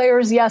soccer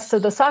players. Yes, so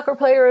the soccer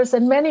players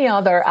and many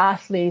other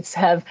athletes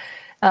have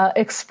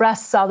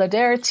expressed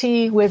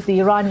solidarity with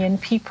the Iranian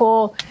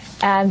people,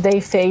 and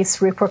they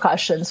face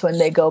repercussions when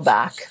they go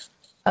back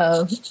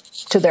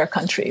to their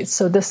countries.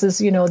 So this is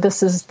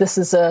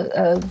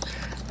a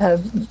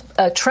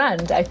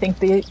trend. I think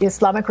the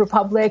Islamic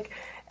Republic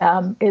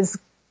is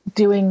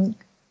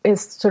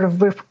sort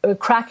of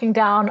cracking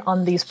down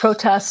on these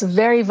protests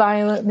very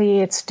violently.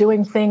 It's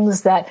doing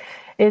things that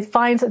it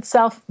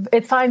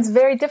finds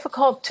very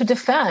difficult to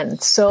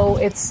defend. So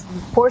it's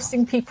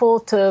forcing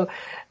people to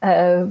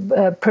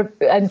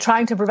and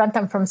trying to prevent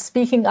them from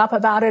speaking up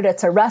about it.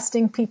 It's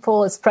arresting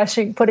people. It's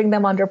putting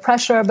them under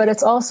pressure, but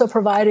it's also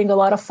providing a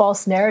lot of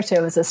false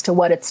narratives as to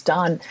what it's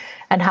done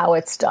and how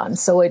it's done.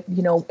 So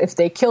if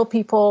they kill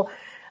people,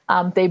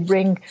 they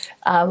bring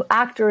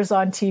actors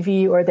on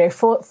TV, or they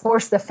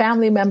force the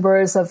family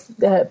members of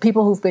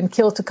people who've been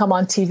killed to come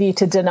on TV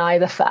to deny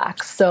the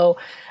facts. So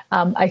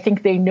I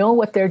think they know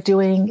what they're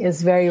doing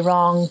is very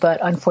wrong, but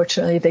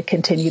unfortunately they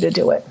continue to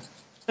do it.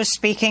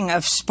 Speaking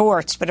of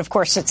sports, but of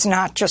course it's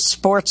not just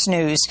sports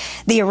news,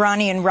 the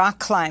Iranian rock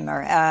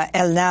climber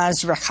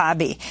Elnaz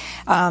Rakhabi,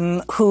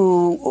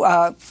 who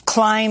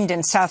climbed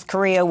in South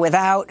Korea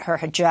without her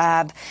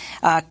hijab,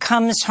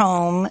 comes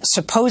home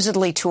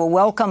supposedly to a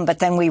welcome, but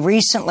then we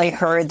recently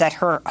heard that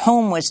her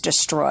home was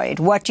destroyed.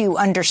 What do you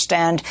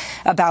understand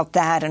about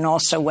that, and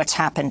also what's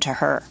happened to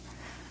her?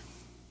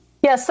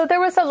 Yeah, so there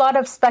was a lot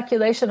of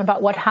speculation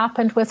about what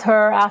happened with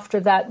her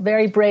after that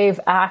very brave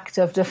act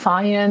of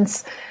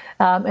defiance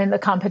in the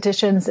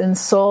competitions in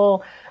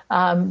Seoul.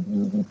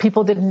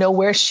 People didn't know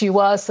where she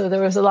was, so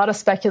there was a lot of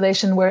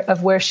speculation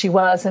of where she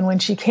was. And when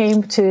she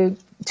came to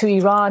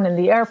Iran in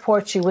the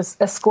airport, she was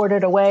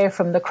escorted away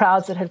from the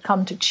crowds that had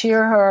come to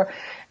cheer her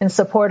in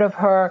support of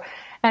her.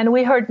 And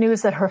we heard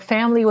news that her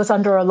family was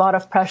under a lot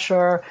of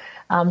pressure,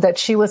 that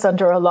she was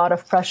under a lot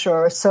of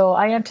pressure. So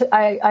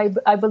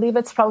I believe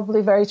it's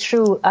probably very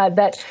true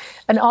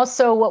and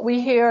also what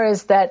we hear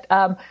is that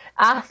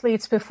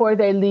athletes, before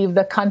they leave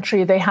the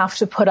country, they have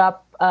to put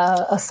up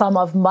a sum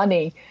of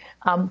money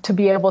to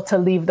be able to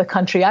leave the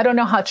country. I don't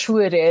know how true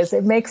it is.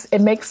 It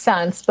makes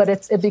sense, but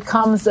it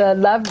becomes a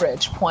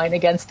leverage point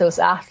against those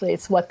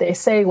athletes, what they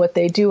say, what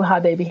they do, how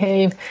they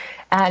behave,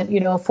 and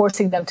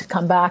forcing them to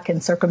come back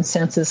in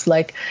circumstances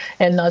like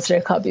Elnaz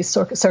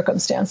Rakhabi's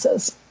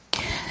circumstances.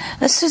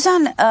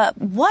 Suzanne,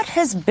 what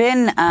has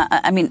been,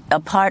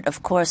 apart,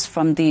 of course,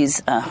 from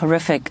these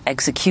horrific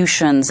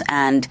executions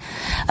and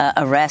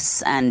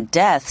arrests and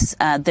deaths,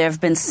 there have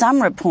been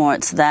some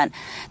reports that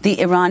the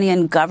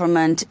Iranian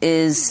government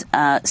is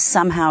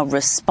somehow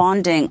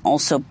responding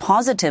also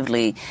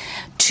positively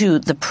to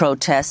the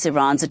protests,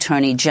 Iran's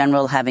Attorney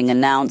General having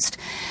announced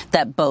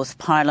that both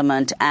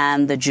Parliament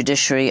and the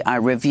judiciary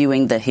are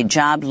reviewing the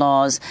hijab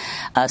laws.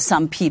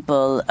 Some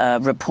people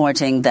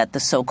reporting that the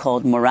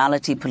so-called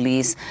morality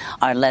police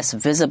are less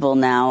visible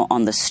now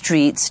on the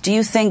streets. Do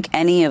you think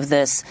any of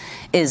this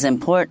is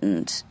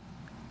important?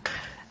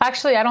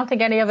 Actually, I don't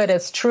think any of it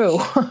is true.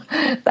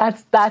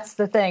 That's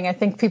the thing. I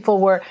think people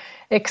were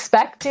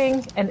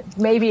expecting, and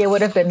maybe it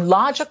would have been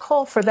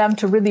logical for them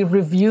to really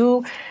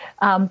review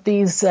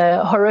these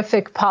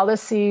horrific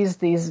policies,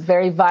 these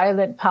very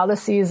violent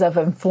policies of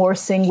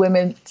enforcing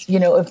women,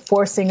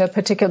 enforcing a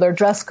particular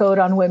dress code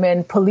on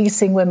women,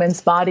 policing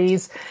women's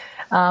bodies.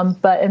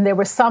 And there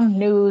was some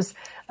news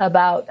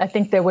about, I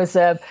think there was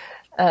a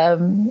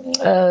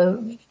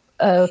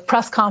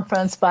press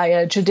conference by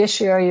a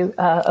judiciary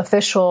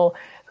official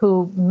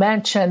who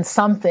mentioned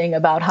something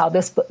about how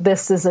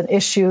this is an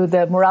issue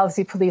the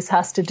morality police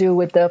has to do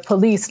with the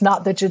police,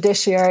 not the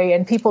judiciary.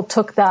 And people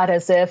took that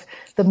as if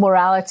the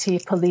morality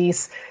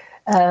police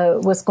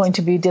was going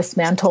to be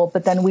dismantled.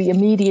 But then we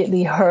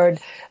immediately heard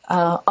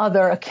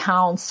other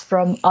accounts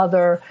from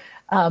other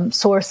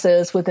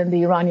sources within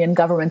the Iranian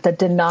government that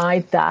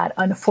denied that.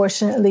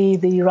 Unfortunately,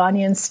 the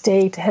Iranian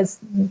state has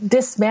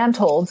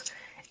dismantled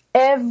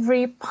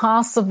every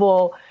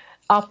possible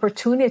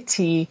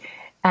opportunity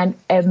and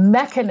a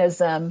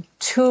mechanism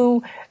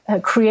to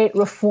create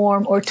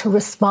reform or to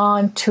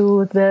respond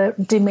to the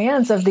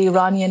demands of the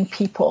Iranian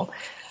people.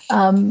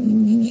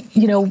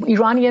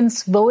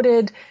 Iranians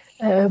voted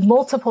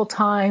multiple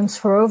times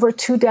for over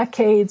 2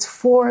 decades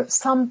for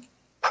some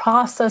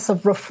process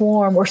of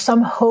reform or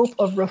some hope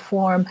of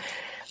reform,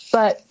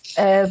 but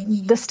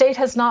the state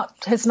has not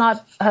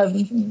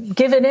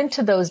given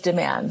into those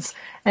demands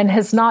and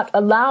has not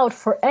allowed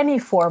for any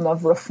form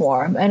of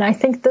reform. And I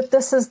think that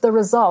this is the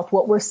result.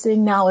 What we're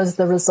seeing now is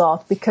the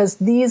result, because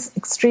these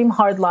extreme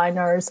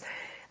hardliners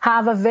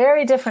have a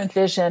very different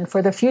vision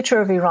for the future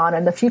of Iran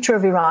and the future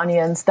of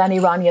Iranians than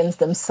Iranians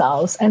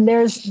themselves. And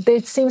there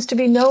seems to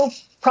be no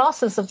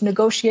process of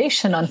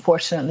negotiation,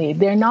 unfortunately.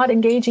 They're not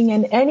engaging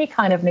in any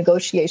kind of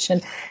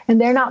negotiation, and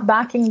they're not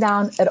backing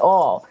down at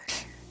all.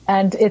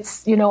 And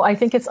it's, I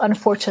think it's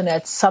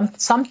unfortunate.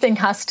 Something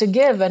has to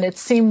give. And it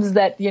seems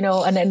that,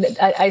 and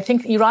I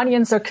think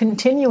Iranians are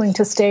continuing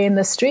to stay in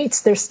the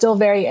streets. They're still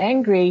very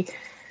angry.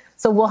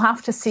 So we'll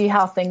have to see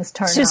how things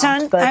turn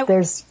Suzanne, out. But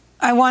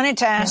I wanted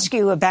to ask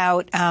you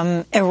about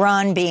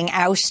Iran being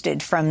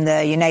ousted from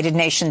the United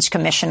Nations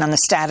Commission on the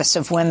Status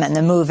of Women,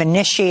 the move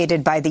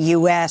initiated by the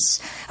U.S.,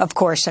 of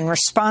course, in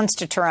response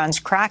to Tehran's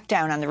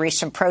crackdown on the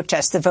recent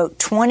protests. The vote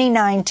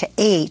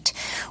 29-8,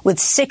 with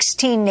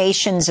 16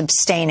 nations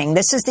abstaining.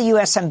 This is the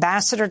U.S.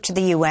 ambassador to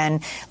the UN,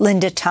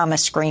 Linda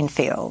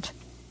Thomas-Greenfield.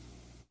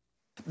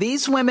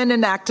 These women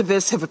and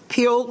activists have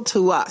appealed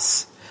to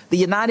us, the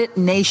United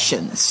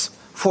Nations,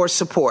 for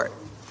support.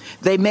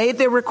 They made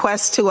their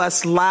request to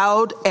us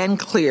loud and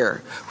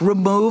clear: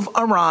 remove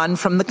Iran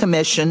from the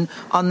Commission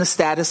on the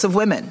Status of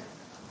Women.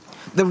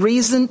 The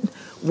reason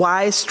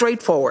why is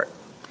straightforward.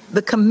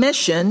 The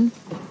Commission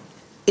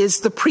is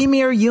the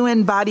premier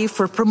UN body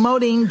for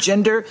promoting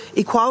gender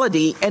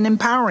equality and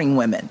empowering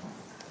women.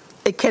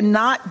 It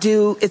cannot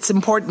do its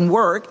important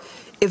work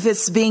if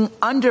it's being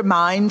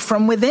undermined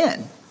from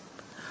within.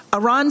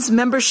 Iran's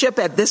membership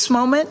at this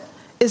moment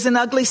is an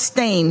ugly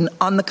stain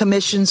on the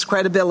Commission's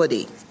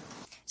credibility.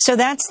 So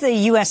that's the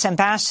U.S.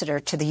 ambassador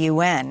to the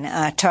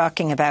UN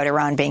talking about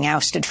Iran being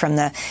ousted from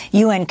the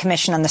UN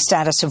Commission on the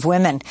Status of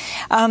Women.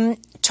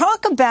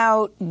 Talk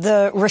about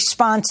the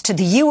response to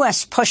the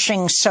U.S.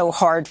 pushing so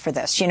hard for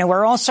this.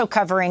 We're also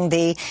covering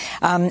the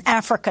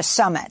Africa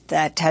summit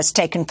that has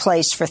taken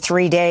place for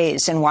 3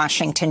 days in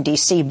Washington,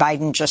 D.C.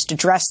 Biden just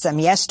addressed them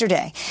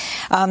yesterday.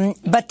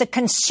 But the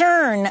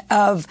concern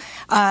of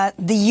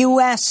the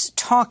U.S.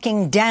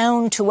 talking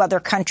down to other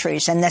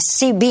countries and this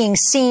being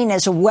seen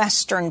as a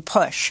Western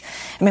push.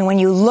 I mean, when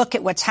you look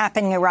at what's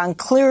happening in Iran,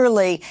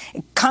 clearly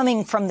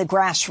coming from the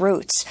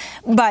grassroots.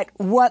 But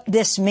what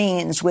this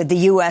means with the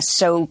U.S.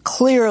 so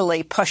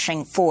clearly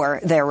pushing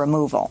for their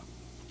removal.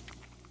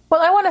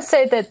 Well, I want to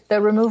say that the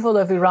removal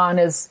of Iran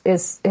is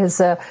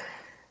a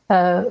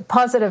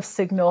positive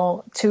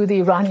signal to the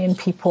Iranian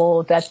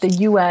people that the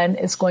UN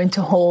is going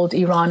to hold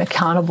Iran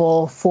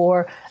accountable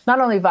for not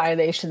only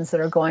violations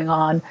that are going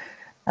on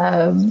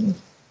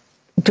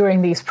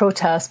during these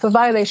protests, but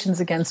violations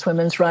against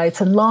women's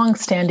rights and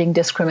long-standing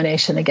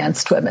discrimination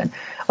against women,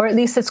 or at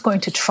least it's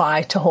going to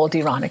try to hold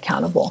Iran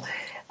accountable.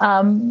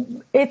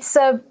 So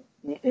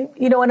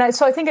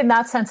I think in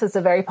that sense it's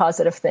a very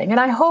positive thing. And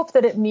I hope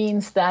that it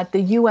means that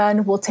the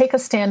UN will take a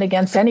stand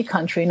against any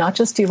country, not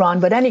just Iran,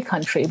 but any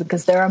country,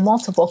 because there are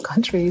multiple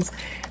countries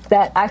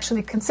that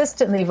actually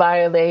consistently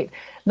violate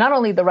not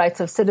only the rights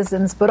of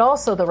citizens, but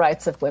also the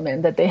rights of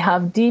women, that they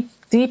have deep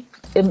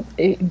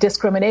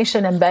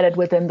discrimination embedded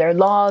within their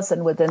laws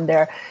and within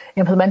their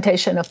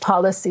implementation of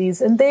policies.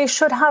 And they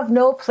should have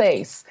no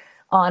place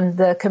on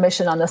the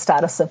Commission on the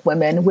Status of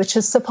Women, which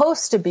is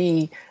supposed to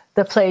be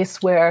the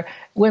place where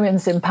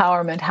women's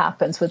empowerment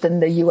happens within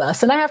the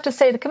U.S. And I have to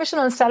say, the Commission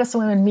on the Status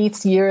of Women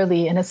meets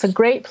yearly, and it's a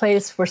great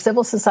place for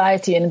civil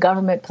society and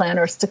government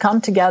planners to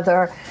come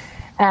together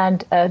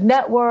and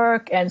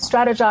network and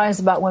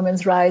strategize about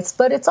women's rights.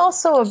 But it's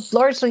also a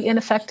largely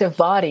ineffective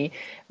body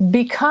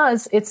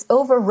because it's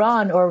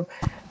overrun or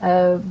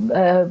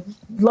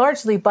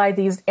largely by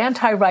these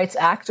anti-rights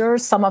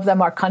actors. Some of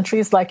them are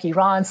countries like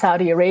Iran,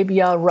 Saudi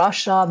Arabia,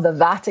 Russia, the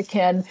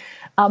Vatican,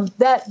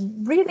 that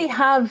really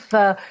have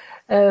a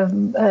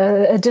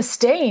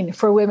disdain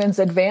for women's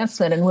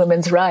advancement and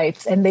women's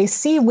rights. And they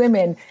see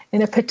women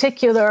in a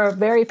particular,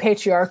 very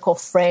patriarchal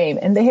frame.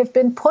 And they have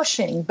been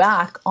pushing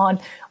back on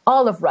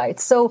all of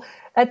rights. So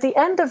at the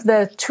end of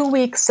the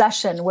 2-week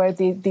session where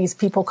these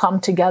people come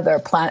together,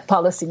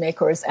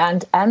 policymakers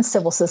and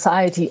civil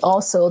society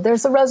also,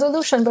 there's a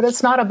resolution, but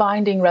it's not a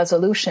binding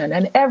resolution.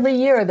 And every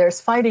year there's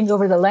fighting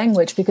over the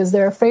language because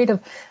they're afraid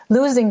of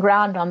losing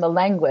ground on the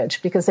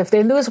language, because if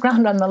they lose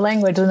ground on the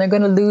language, then they're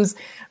going to lose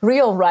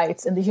real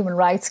rights in the Human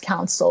Rights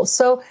Council.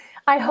 So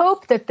I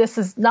hope that this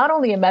is not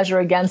only a measure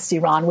against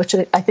Iran, which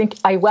I think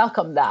I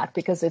welcome that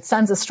because it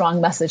sends a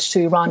strong message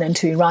to Iran and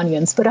to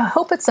Iranians, but I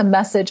hope it's a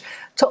message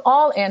to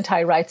all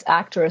anti-rights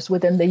actors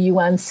within the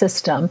UN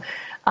system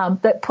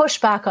that push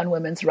back on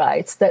women's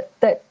rights, that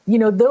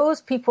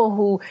those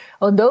people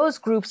those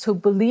groups who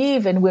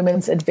believe in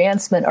women's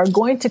advancement are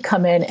going to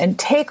come in and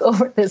take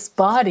over this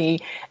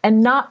body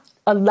and not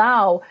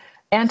allow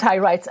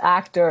anti-rights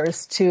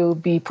actors to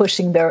be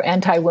pushing their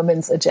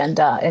anti-women's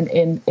agenda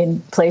in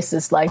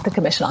places like the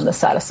Commission on the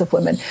Status of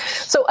Women.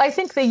 So I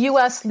think the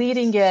U.S.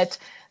 leading it,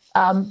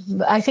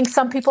 I think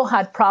some people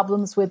had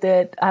problems with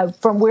it.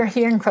 We're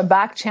hearing from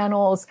back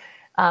channels,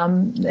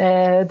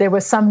 there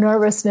was some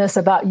nervousness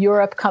about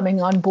Europe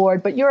coming on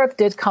board, but Europe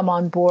did come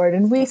on board.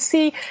 And we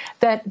see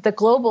that the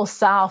Global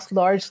South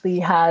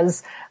largely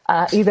has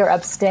either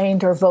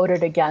abstained or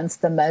voted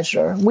against the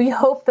measure. We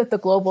hope that the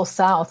Global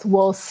South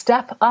will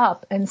step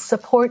up and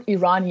support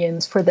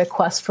Iranians for their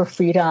quest for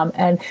freedom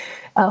and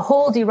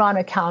hold Iran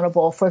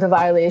accountable for the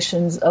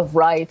violations of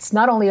rights,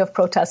 not only of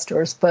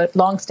protesters, but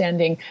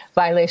longstanding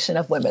violation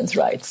of women's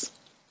rights.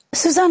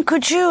 Suzanne,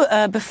 could you,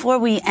 before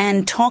we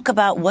end, talk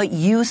about what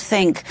you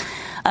think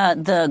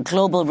the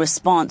global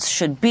response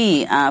should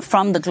be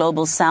from the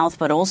Global South,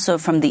 but also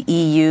from the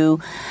EU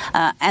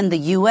and the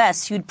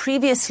US? You'd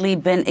previously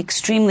been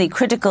extremely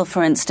critical,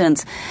 for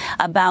instance,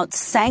 about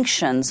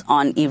sanctions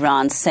on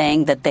Iran,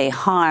 saying that they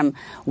harm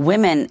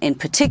women in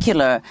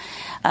particular.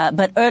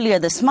 But earlier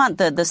this month,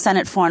 the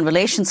Senate Foreign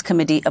Relations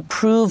Committee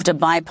approved a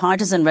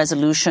bipartisan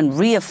resolution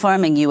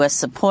reaffirming U.S.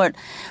 support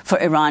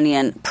for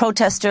Iranian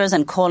protesters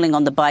and calling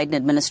on the Biden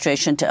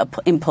administration to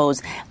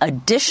impose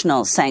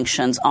additional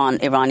sanctions on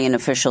Iranian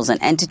officials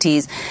and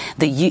entities.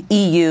 The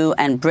EU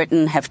and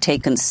Britain have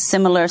taken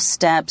similar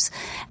steps,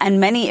 and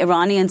many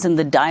Iranians in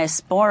the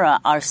diaspora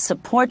are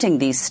supporting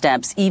these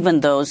steps, even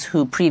those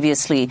who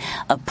previously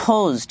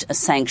opposed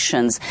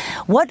sanctions.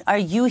 What are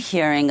you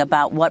hearing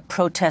about what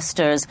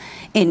protesters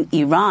in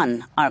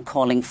Iran are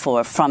calling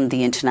for from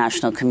the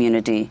international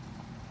community?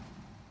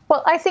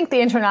 Well, I think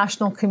the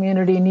international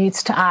community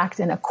needs to act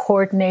in a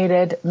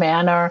coordinated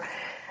manner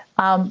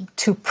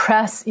to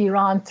press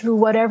Iran through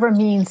whatever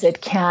means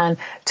it can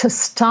to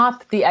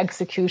stop the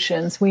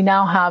executions. We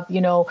now have,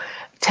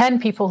 10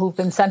 people who've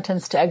been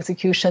sentenced to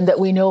execution that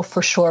we know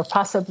for sure,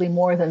 possibly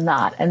more than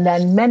that, and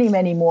then many,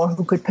 many more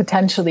who could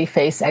potentially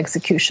face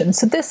execution.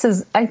 So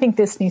I think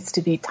this needs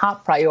to be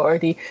top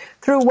priority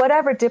through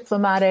whatever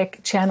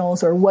diplomatic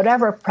channels or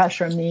whatever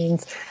pressure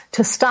means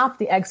to stop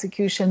the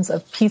executions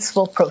of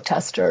peaceful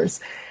protesters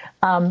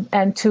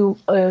and to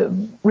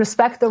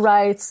respect the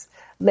rights,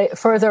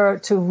 further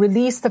to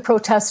release the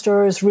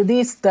protesters,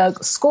 release the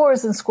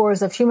scores and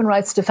scores of human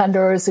rights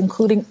defenders,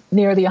 including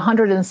nearly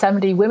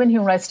 170 women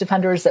human rights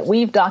defenders that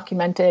we've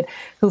documented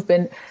who've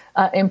been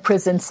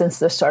imprisoned since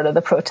the start of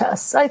the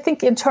protests. I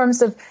think in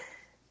terms of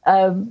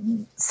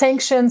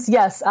sanctions,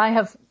 yes, I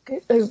have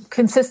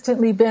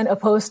consistently been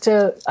opposed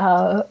to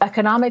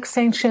economic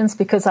sanctions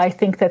because I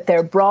think that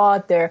they're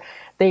broad, they're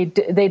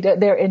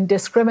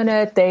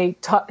indiscriminate. They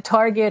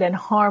target and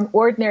harm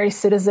ordinary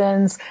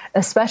citizens,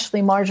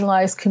 especially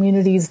marginalized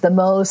communities, the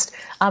most.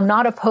 I'm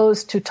not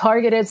opposed to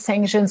targeted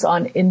sanctions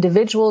on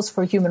individuals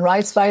for human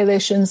rights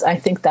violations. I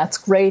think that's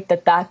great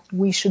that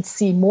we should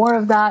see more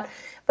of that.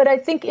 But I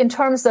think in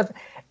terms of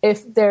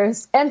if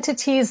there's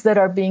entities that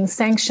are being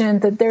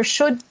sanctioned, that there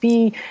should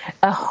be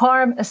a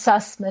harm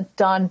assessment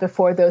done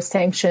before those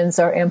sanctions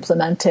are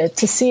implemented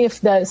to see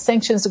if the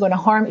sanctions are going to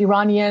harm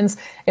Iranians,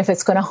 if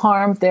it's going to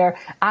harm their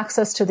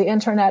access to the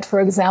internet, for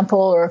example,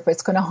 or if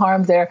it's going to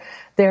harm their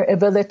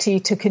ability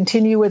to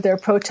continue with their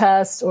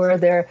protests or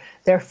their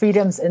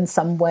freedoms in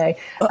some way.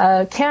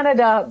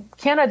 Canada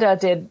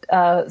did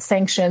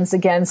sanctions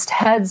against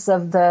heads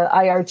of the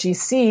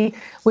IRGC,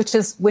 which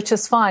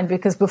is fine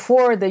because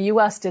before the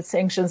U.S. did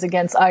sanctions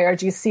against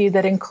IRGC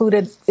that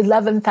included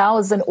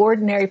 11,000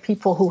 ordinary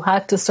people who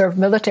had to serve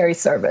military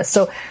service.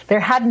 So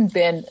there hadn't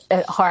been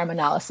a harm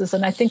analysis,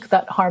 and I think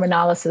that harm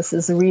analysis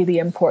is really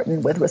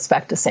important with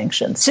respect to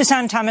sanctions.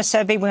 Suzanne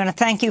Thomas-Sebi, we want to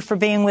thank you for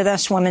being with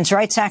us, women's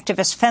rights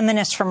activist,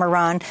 feminist from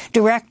Iran,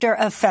 director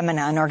of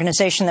Femina, an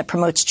organization that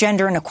promotes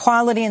gender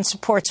inequality and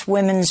supports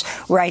women's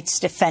rights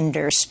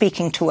defenders,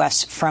 speaking to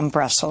us from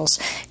Brussels.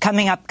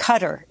 Coming up,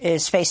 Qatar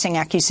is facing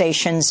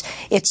accusations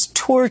it's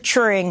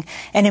torturing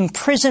an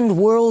imprisoned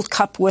World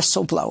Cup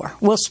whistleblower.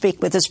 We'll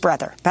speak with his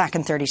brother. Back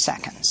in 30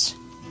 seconds.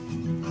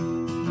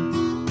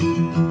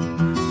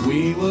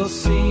 We will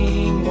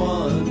sing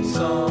one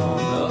song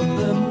of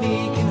the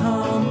meek and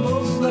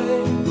humble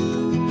slave,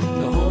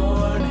 the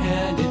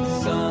horn-handed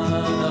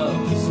son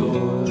of the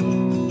sword.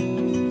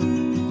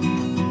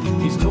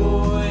 He's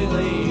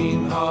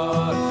toiling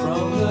hard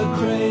from the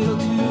cradle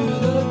to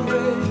the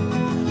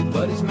grave,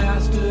 but his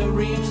master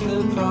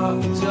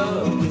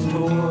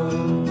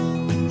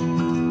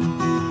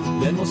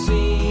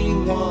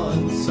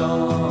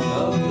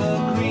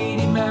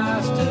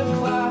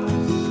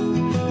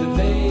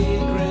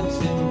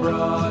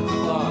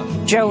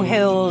Joe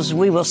Hill's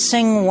We Will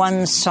Sing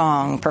One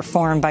Song,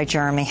 performed by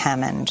Jeremy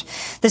Hammond.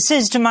 This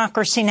is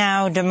Democracy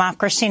Now!,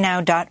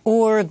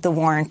 democracynow.org, The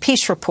War and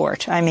Peace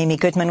Report. I'm Amy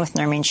Goodman with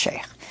Nermeen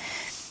Sheikh.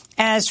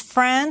 As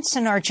France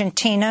and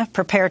Argentina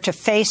prepare to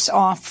face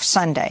off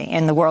Sunday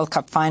in the World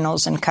Cup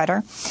finals in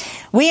Qatar,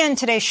 we end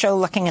today's show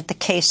looking at the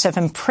case of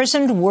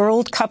imprisoned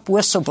World Cup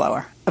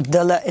whistleblower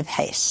Abdullah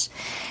Ibhais.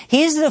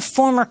 He is the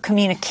former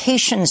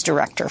communications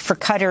director for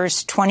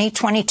Qatar's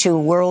 2022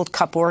 World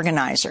Cup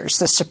organizers,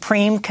 the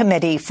Supreme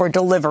Committee for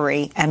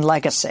Delivery and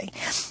Legacy.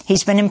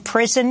 He's been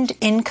imprisoned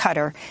in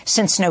Qatar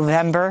since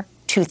November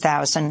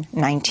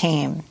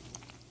 2019.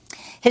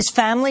 His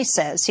family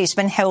says he's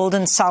been held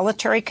in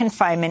solitary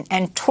confinement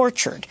and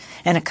tortured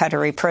in a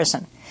Qatari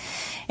prison.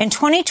 In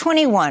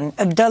 2021,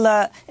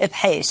 Abdullah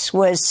Ibhais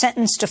was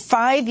sentenced to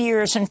 5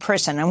 years in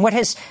prison on what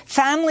his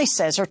family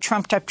says are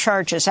trumped-up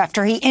charges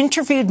after he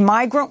interviewed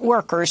migrant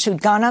workers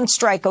who'd gone on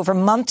strike over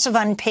months of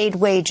unpaid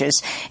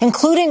wages,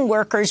 including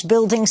workers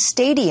building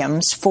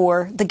stadiums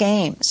for the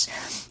games.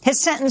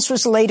 His sentence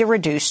was later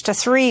reduced to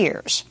 3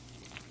 years.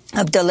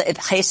 Abdullah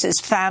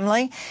Ibhais's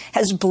family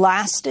has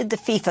blasted the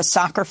FIFA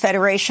Soccer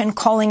Federation,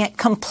 calling it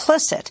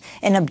complicit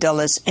in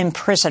Abdullah's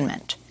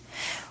imprisonment.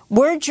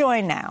 We're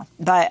joined now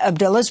by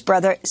Abdullah's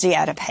brother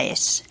Ziad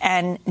Ibhais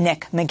and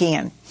Nick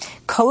McGeehan,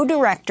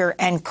 co-director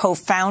and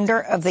co-founder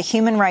of the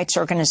human rights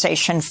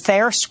organization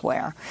Fair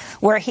Square,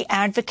 where he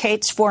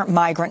advocates for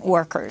migrant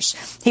workers.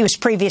 He was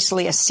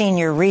previously a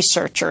senior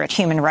researcher at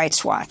Human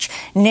Rights Watch.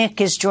 Nick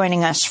is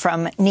joining us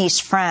from Nice,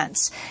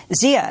 France.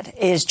 Ziad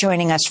is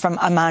joining us from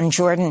Amman,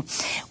 Jordan.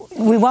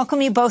 We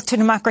welcome you both to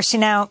Democracy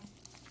Now!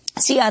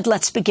 Ziad,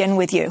 let's begin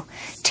with you.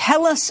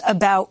 Tell us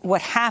about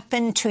what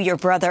happened to your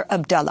brother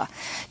Abdullah.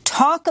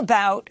 Talk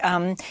about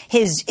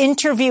his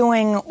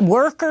interviewing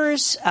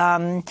workers,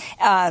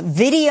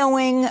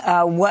 videoing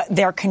what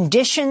their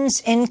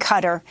conditions in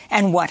Qatar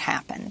and what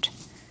happened.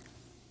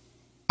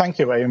 Thank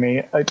you,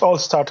 Amy. It all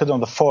started on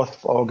the 4th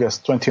of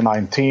August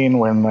 2019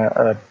 when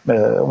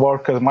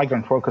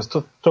migrant workers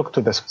took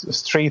to the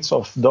streets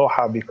of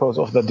Doha because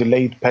of the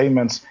delayed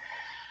payments.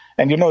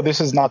 And, you know, this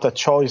is not a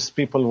choice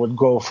people would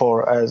go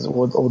for,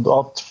 would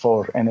opt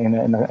for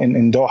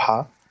in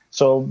Doha.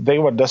 So they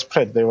were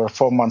desperate. They were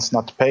 4 months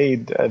not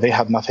paid. They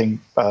had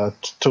nothing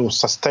to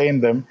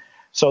sustain them.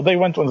 So they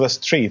went on the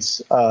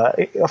streets.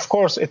 Of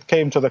course, it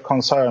came to the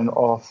concern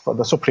of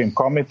the Supreme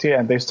Committee,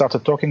 and they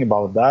started talking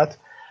about that.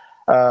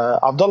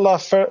 Abdullah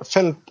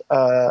felt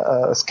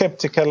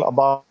skeptical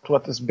about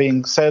what is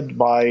being said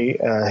by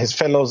his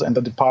fellows in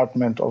the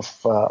Department of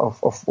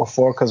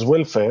Workers'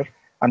 Welfare,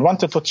 and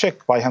wanted to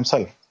check by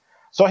himself.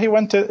 So he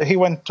went to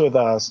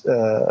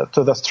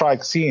the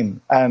strike scene,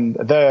 and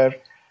there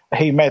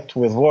he met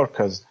with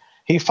workers.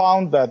 He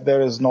found that there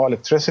is no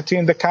electricity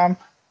in the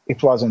camp.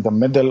 It was in the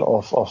middle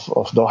of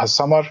Doha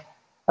summer.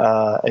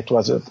 It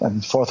was on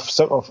the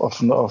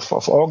 4th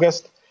of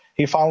August.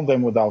 He found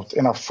them without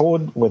enough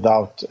food,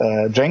 without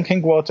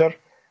drinking water,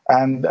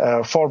 and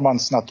 4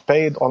 months not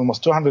paid.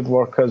 Almost 200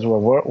 workers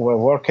were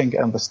working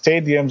in the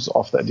stadiums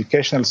of the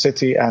Educational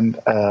City and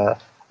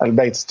Al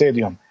Bayt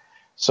Stadium.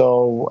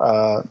 So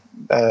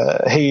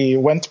he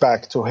went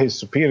back to his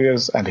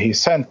superiors and he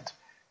sent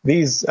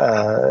these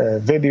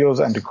videos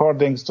and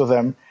recordings to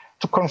them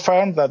to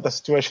confirm that the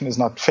situation is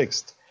not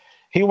fixed.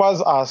 He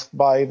was asked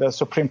by the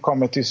Supreme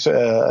Committee's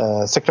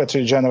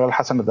Secretary General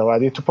Hassan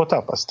al-Dawadi to put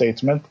up a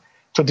statement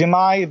to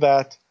deny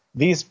that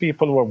these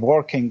people were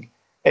working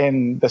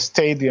in the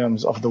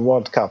stadiums of the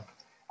World Cup.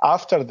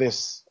 After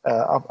this,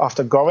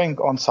 after going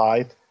on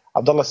site,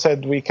 Abdullah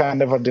said, "We can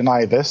never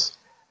deny this.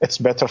 It's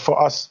better for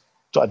us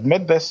to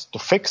admit this, to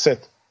fix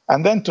it,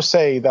 and then to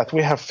say that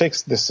we have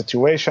fixed this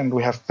situation,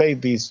 we have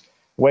paid these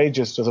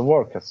wages to the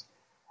workers."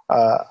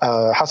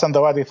 Hassan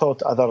Dawadi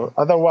thought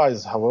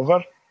otherwise,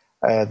 however.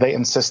 They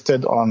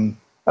insisted on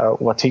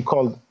what he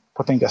called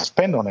putting a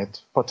spin on it,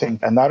 putting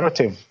a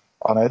narrative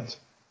on it,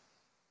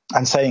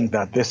 and saying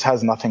that this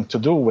has nothing to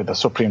do with the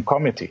Supreme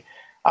Committee.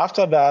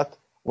 After that,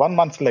 1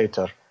 month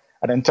later,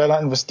 an internal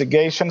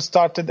investigation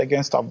started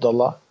against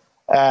Abdullah,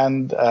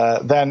 and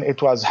then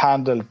it was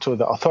handed to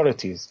the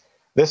authorities.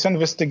 This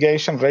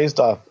investigation raised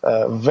up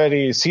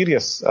very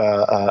serious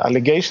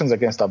allegations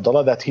against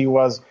Abdullah that he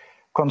was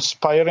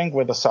conspiring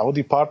with a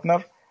Saudi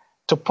partner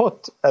to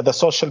put the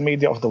social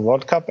media of the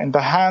World Cup in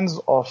the hands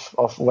of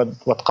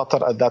what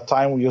Qatar at that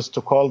time we used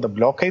to call the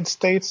blockade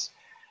states,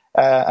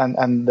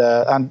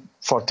 and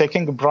for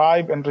taking a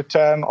bribe in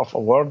return of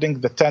awarding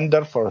the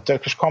tender for a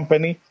Turkish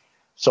company.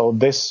 So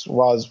this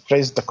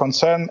raised the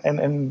concern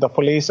in the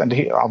police, and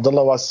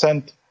Abdullah was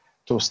sent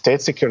to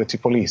state security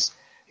police.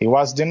 He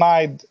was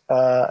denied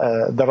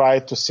the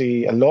right to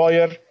see a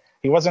lawyer.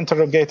 He was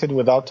interrogated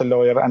without a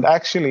lawyer, and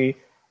actually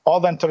all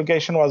the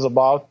interrogation was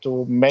about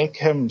to make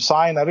him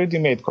sign a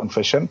ready-made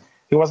confession.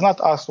 He was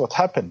not asked what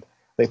happened.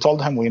 They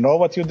told him, "We know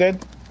what you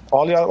did.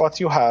 What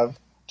you have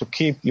to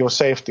keep your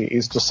safety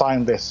is to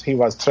sign this." He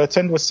was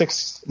threatened with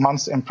 6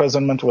 months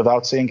imprisonment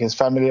without seeing his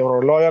family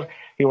or a lawyer.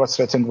 He was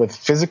threatened with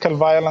physical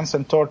violence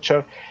and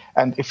torture.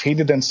 And if he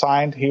didn't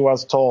sign, he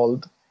was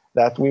told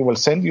that we will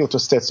send you to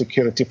state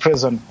security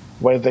prison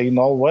where they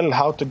know well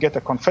how to get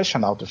a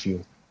confession out of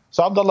you.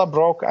 So Abdullah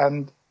broke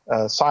and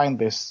signed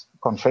this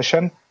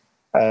confession.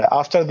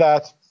 After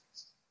that,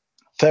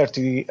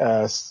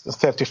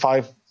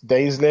 35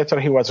 days later,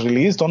 he was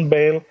released on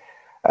bail.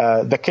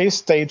 The case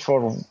stayed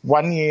for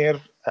 1 year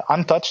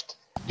untouched.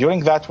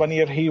 During that 1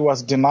 year, he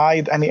was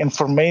denied any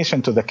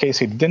information to the case.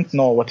 He didn't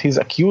know what he's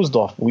accused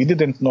of. We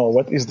didn't know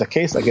what is the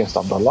case against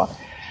Abdullah.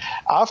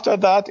 After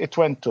that, it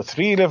went to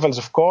 3 levels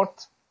of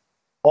court.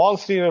 All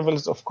 3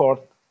 levels of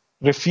court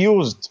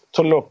refused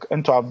to look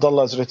into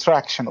Abdullah's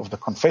retraction of the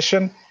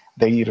confession.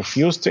 They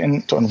refused to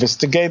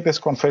investigate this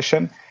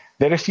confession.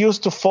 They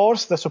refused to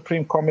force the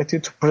Supreme Committee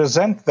to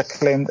present the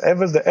claimed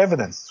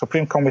evidence.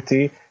 Supreme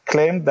Committee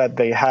claimed that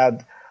they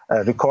had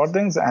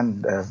recordings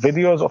and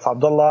videos of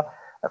Abdullah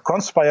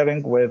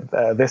conspiring with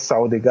this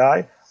Saudi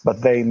guy,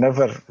 but they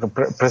never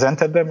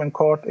presented them in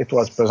court. It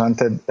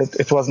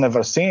was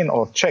never seen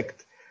or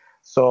checked.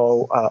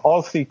 So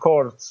all 3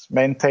 courts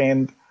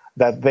maintained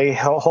that they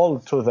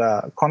hold to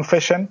the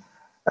confession,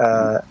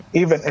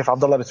 even if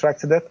Abdullah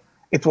retracted it.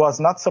 It was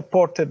not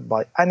supported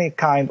by any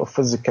kind of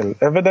physical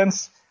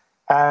evidence.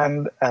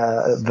 And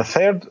the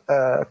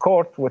 3rd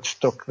court, which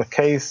took the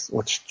case,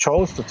 which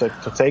chose to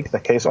take the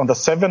case on the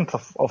 7th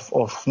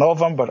of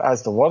November,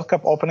 as the World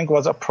Cup opening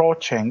was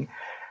approaching,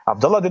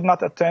 Abdullah did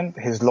not attend.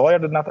 His lawyer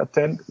did not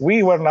attend.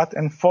 We were not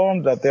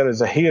informed that there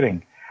is a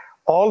hearing.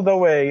 All the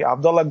way,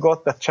 Abdullah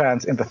got the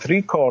chance in the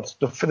 3 courts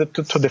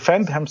to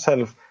defend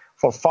himself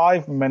for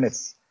 5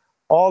 minutes.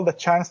 All the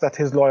chance that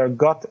his lawyer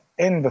got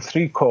in the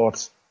 3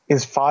 courts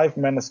is 5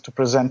 minutes to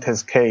present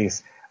his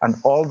case, and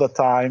all the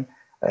time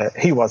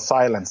he was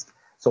silenced.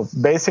 So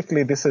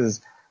basically, this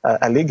is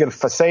a legal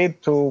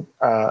facade to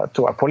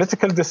a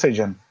political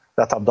decision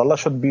that Abdullah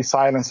should be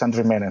silenced and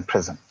remain in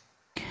prison.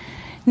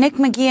 Nick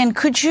McGeehan,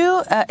 could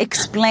you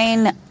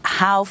explain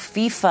how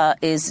FIFA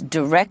is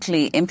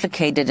directly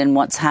implicated in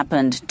what's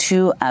happened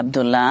to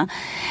Abdullah,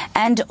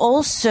 and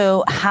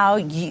also how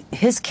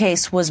his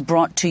case was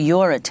brought to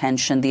your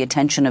attention, the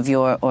attention of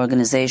your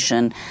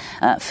organization,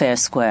 Fair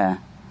Square?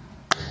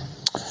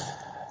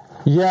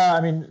 Yeah, I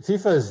mean,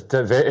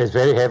 FIFA is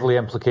very heavily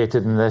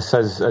implicated in this.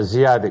 As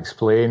Ziad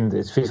explained,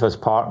 it's FIFA's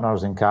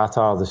partners in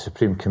Qatar, the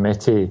Supreme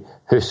Committee,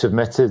 who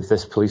submitted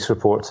this police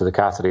report to the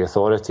Qatari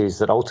authorities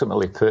that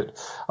ultimately put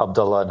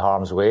Abdullah in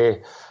harm's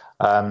way.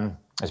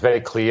 It's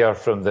very clear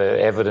from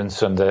the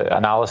evidence and the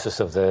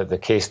analysis of the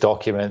case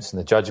documents and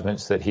the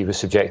judgments that he was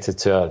subjected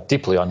to a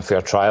deeply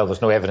unfair trial.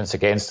 There's no evidence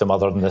against him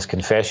other than this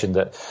confession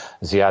that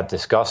Ziad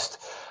discussed.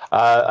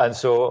 And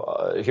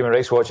so Human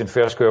Rights Watch and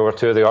Fair Square were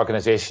 2 of the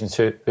organisations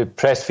who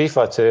pressed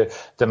FIFA to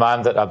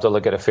demand that Abdullah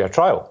get a fair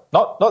trial.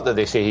 Not that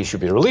they say he should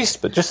be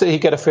released, but just that he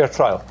get a fair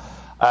trial.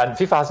 And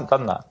FIFA hasn't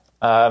done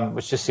that,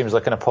 which just seems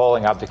like an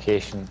appalling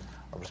abdication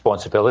of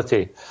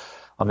responsibility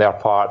on their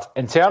part.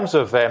 In terms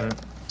of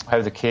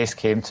how the case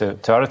came to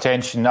our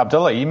attention,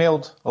 Abdullah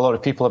emailed a lot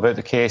of people about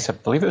the case. I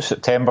believe it was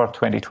September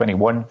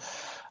 2021.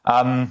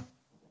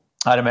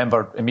 I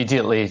remember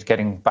immediately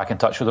getting back in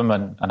touch with him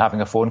and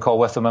having a phone call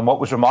with him. And what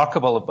was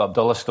remarkable about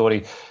Abdullah's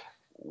story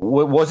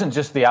wasn't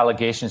just the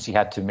allegations he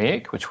had to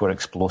make, which were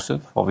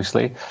explosive,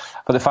 obviously,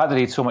 but the fact that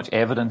he had so much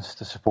evidence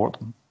to support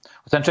them.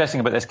 What's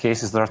interesting about this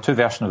case is there are 2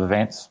 versions of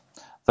events.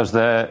 There's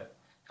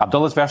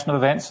Abdullah's version of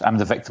events. I'm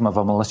the victim of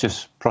a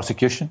malicious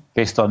prosecution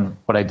based on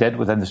what I did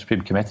within the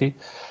Supreme Committee.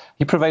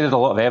 He provided a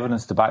lot of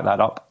evidence to back that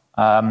up.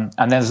 And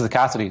then there's the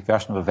Qatari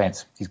version of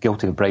events. He's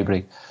guilty of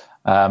bribery.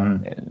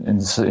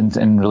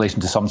 In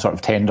relation to some sort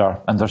of tender,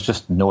 and there's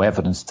just no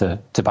evidence to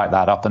back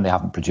that up, and they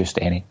haven't produced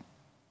any.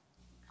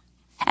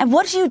 And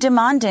what are you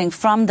demanding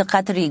from the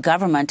Qatari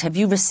government? Have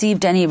you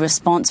received any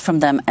response from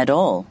them at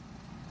all?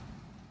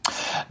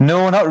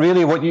 No, not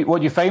really.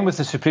 What you find with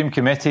the Supreme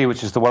Committee,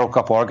 which is the World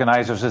Cup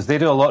organisers, is they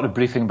do a lot of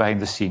briefing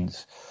behind the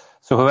scenes.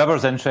 So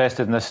whoever's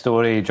interested in this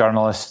story,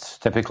 journalists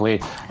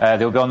typically,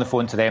 they'll be on the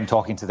phone to them,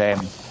 talking to them.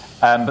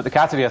 But the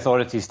Qatari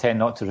authorities tend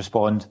not to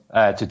respond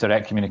to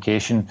direct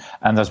communication,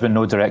 and there's been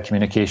no direct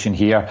communication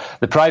here.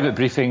 The private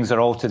briefings are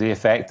all to the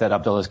effect that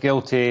Abdullah's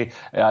guilty,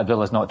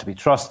 Abdullah's not to be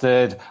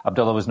trusted,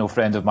 Abdullah was no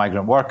friend of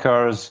migrant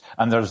workers,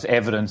 and there's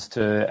evidence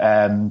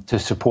to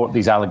support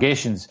these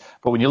allegations.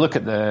 But when you look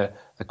at the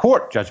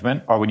court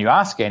judgment, or when you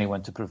ask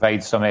anyone to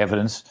provide some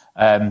evidence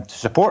to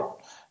support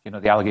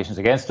the allegations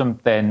against him,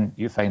 then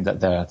you find that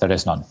there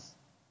is none.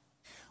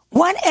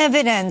 What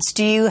evidence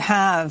do you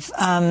have,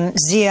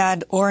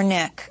 Ziad or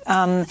Nick,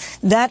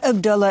 that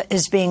Abdullah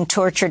is being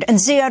tortured? And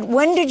Ziad,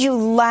 when did you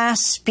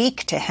last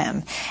speak to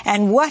him?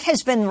 And what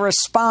has been the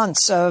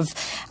response of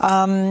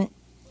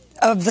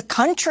the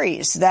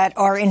countries that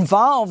are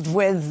involved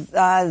with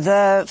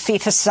the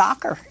FIFA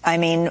soccer? I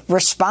mean,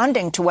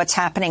 responding to what's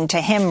happening to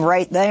him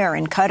right there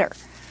in Qatar.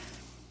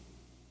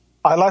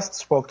 I last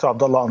spoke to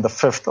Abdullah on the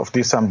 5th of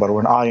December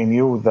when I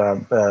knew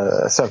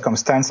the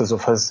circumstances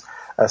of his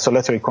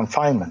solitary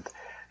confinement.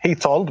 He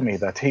told me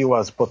that he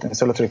was put in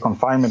solitary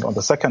confinement on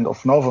the 2nd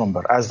of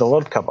November as the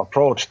World Cup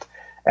approached,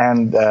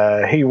 and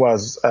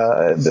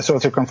the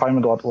solitary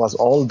confinement was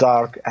all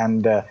dark,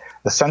 and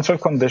the central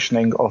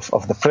conditioning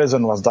of the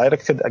prison was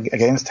directed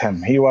against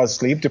him. He was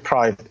sleep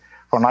deprived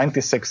for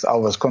 96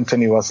 hours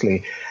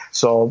continuously.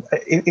 So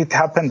it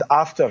happened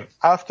after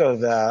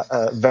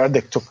the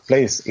verdict took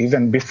place,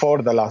 even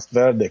before the last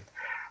verdict.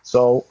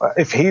 So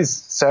if he's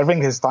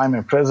serving his time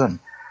in prison,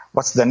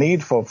 what's the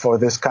need for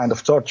this kind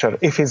of torture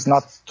if he's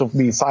not to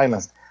be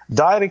silenced?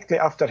 Directly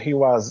after he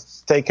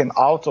was taken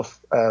out of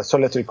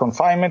solitary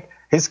confinement,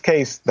 his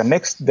case the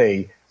next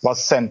day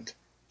was sent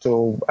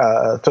to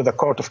the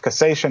Court of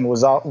Cassation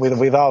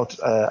without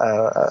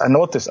a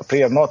notice, a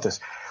prior notice.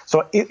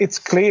 So it's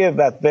clear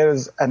that there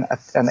is an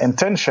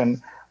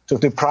intention to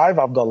deprive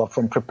Abdullah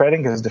from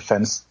preparing his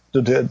defense,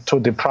 to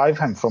deprive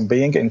him from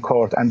being in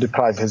court, and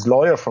deprive his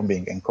lawyer from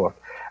being in court.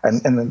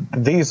 And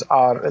these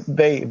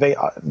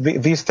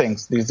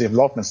things, these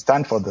developments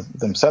stand for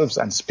themselves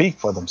and speak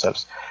for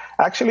themselves.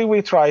 Actually,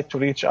 we tried to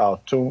reach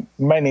out to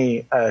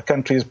many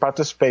countries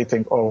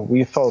participating, or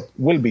we thought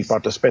will be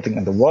participating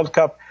in the World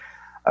Cup.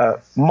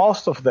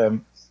 Most of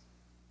them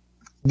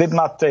did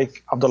not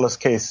take Abdullah's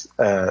case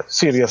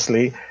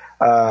seriously.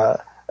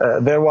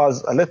 There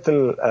was a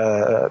little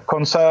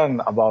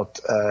concern about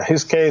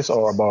his case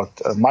or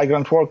about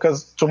migrant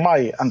workers. To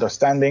my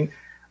understanding,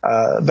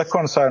 the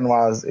concern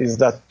is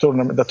that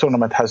the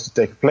tournament has to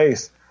take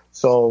place.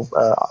 So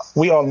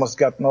we almost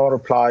got no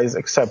replies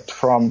except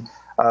from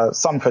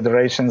some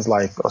federations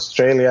like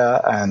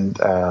Australia and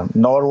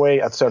Norway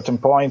at a certain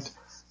point.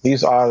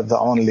 These are the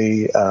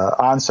only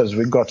answers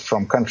we got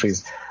from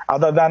countries.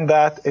 Other than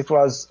that, it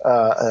was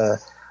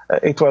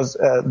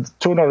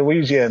two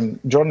Norwegian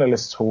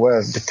journalists who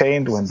were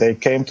detained when they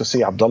came to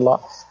see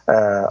Abdullah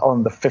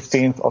on the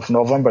 15th of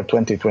November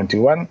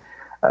 2021.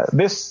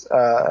 This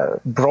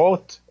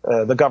brought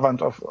the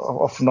government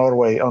of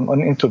Norway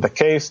into the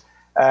case,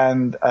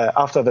 and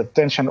after the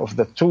detention of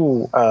the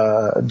two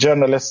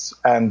journalists,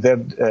 and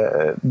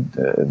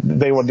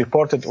they were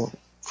deported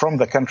from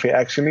the country,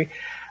 actually,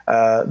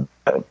 the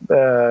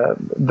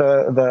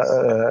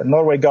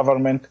Norway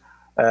government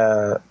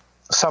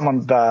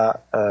summoned the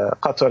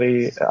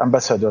Qatari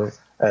ambassador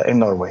in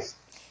Norway.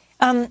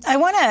 I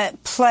want to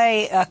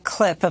play a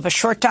clip of a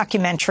short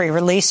documentary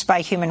released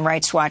by Human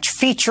Rights Watch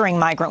featuring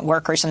migrant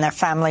workers and their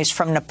families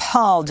from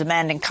Nepal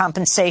demanding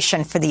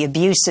compensation for the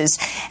abuses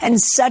and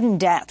sudden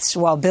deaths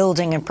while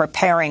building and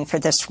preparing for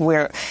this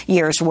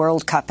year's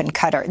World Cup in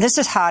Qatar. This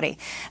is Hadi,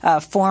 a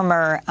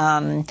former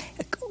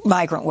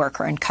migrant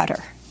worker in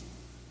Qatar.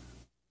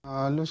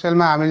 When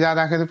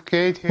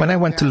I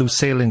went to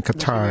Lusail in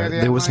Qatar,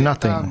 there was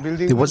nothing.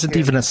 There wasn't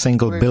even a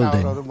single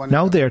building.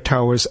 Now there are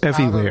towers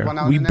everywhere.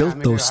 We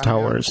built those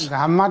towers.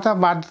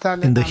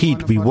 In the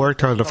heat, we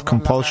worked out of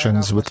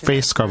compulsions with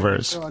face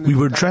covers. We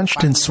were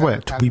drenched in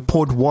sweat. We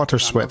poured water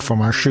sweat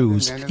from our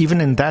shoes. Even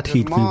in that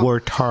heat, we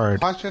worked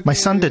hard. My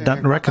son did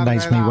not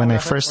recognize me when I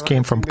first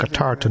came from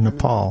Qatar to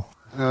Nepal.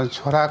 My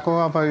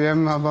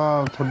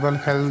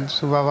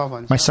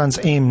son's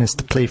aim is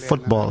to play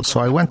football, so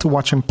I went to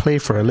watch him play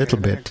for a little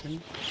bit.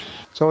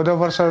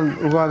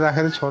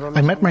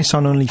 I met my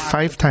son only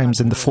 5 times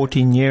in the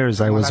 14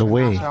 years I was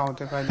away.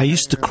 I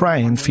used to cry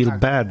and feel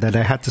bad that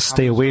I had to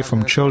stay away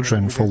from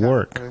children for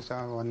work.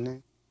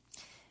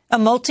 A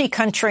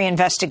multi-country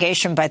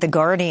investigation by The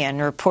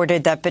Guardian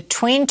reported that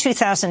between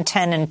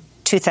 2010 and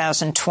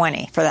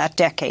 2020, for that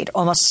decade,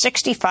 almost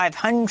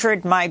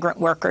 6,500 migrant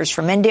workers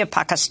from India,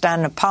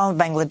 Pakistan, Nepal,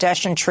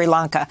 Bangladesh, and Sri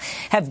Lanka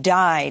have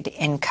died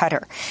in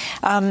Qatar.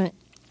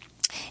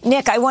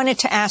 Nick, I wanted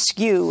to ask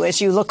you,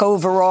 as you look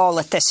overall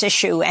at this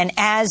issue, and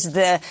as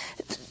the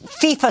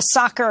FIFA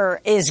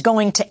soccer is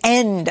going to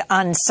end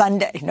on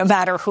Sunday, no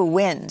matter who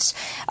wins,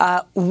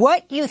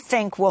 what you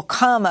think will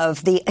come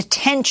of the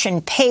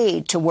attention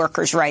paid to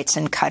workers' rights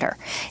in Qatar?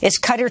 Is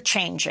Qatar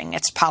changing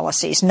its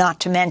policies,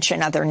 not to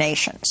mention other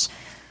nations?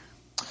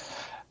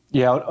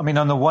 Yeah, I mean,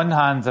 on the one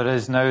hand, there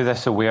is now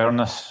this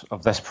awareness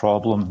of this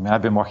problem. I mean,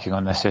 I've been working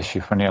on this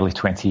issue for nearly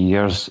 20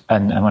 years,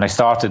 and when I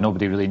started,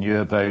 nobody really knew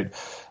about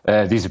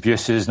these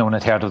abuses. No one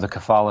had heard of the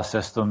kafala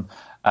system,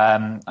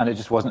 and it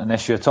just wasn't an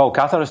issue at all.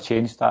 Qatar has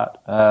changed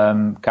that.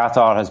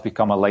 Qatar has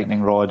become a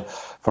lightning rod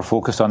for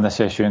focus on this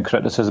issue and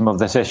criticism of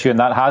this issue, and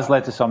that has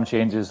led to some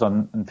changes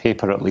on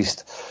paper, at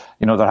least.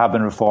 You know, there have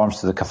been reforms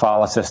to the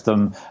kafala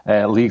system,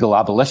 legal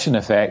abolition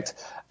in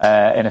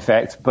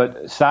effect,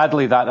 but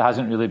sadly that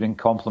hasn't really been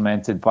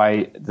complemented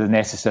by the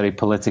necessary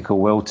political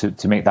will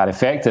to make that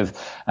effective.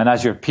 And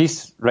as your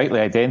piece rightly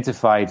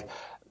identified,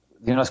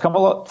 you know, it's come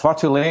far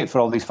too late for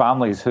all these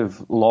families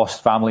who've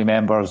lost family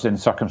members in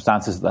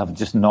circumstances that have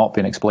just not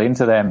been explained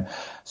to them.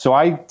 So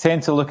I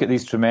tend to look at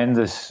these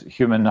tremendous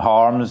human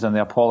harms and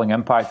the appalling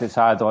impact it's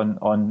had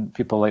on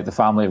people like the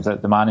family of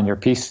the man in your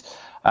piece,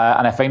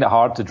 and I find it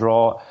hard to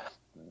draw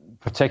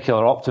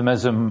particular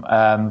optimism.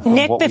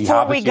 Nick,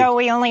 before we go,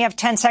 we only have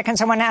 10 seconds.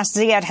 I want to ask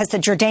Ziad, has the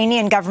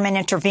Jordanian government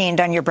intervened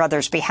on your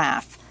brother's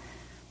behalf?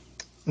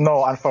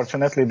 No,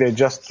 unfortunately, they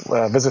just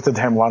visited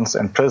him once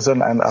in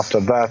prison, and after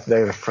that,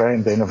 they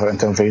refrained. They never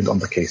intervened on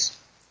the case.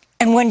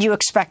 And when do you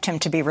expect him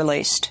to be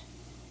released?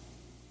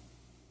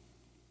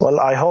 Well,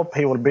 I hope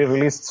he will be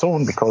released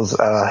soon because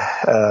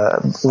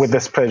with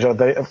this pressure,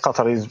 the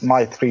Qataris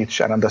might reach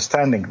an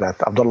understanding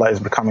that Abdullah is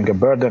becoming a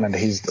burden and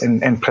he's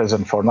in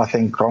prison for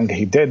nothing wrong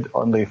he did,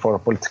 only for a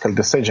political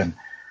decision.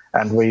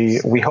 And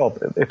we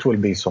hope it will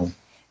be soon.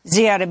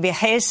 Ziad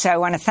Abihes, I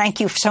want to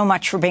thank you so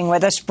much for being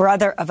with us,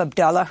 brother of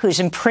Abdullah, who's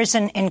in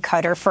prison in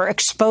Qatar for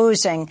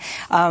exposing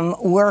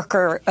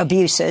worker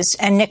abuses,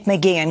 and Nick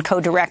McGeehan,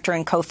 co-director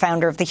and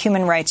co-founder of the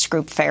human rights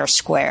group Fair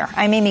Square.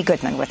 I'm Amy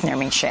Goodman with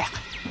Nermeen Sheikh.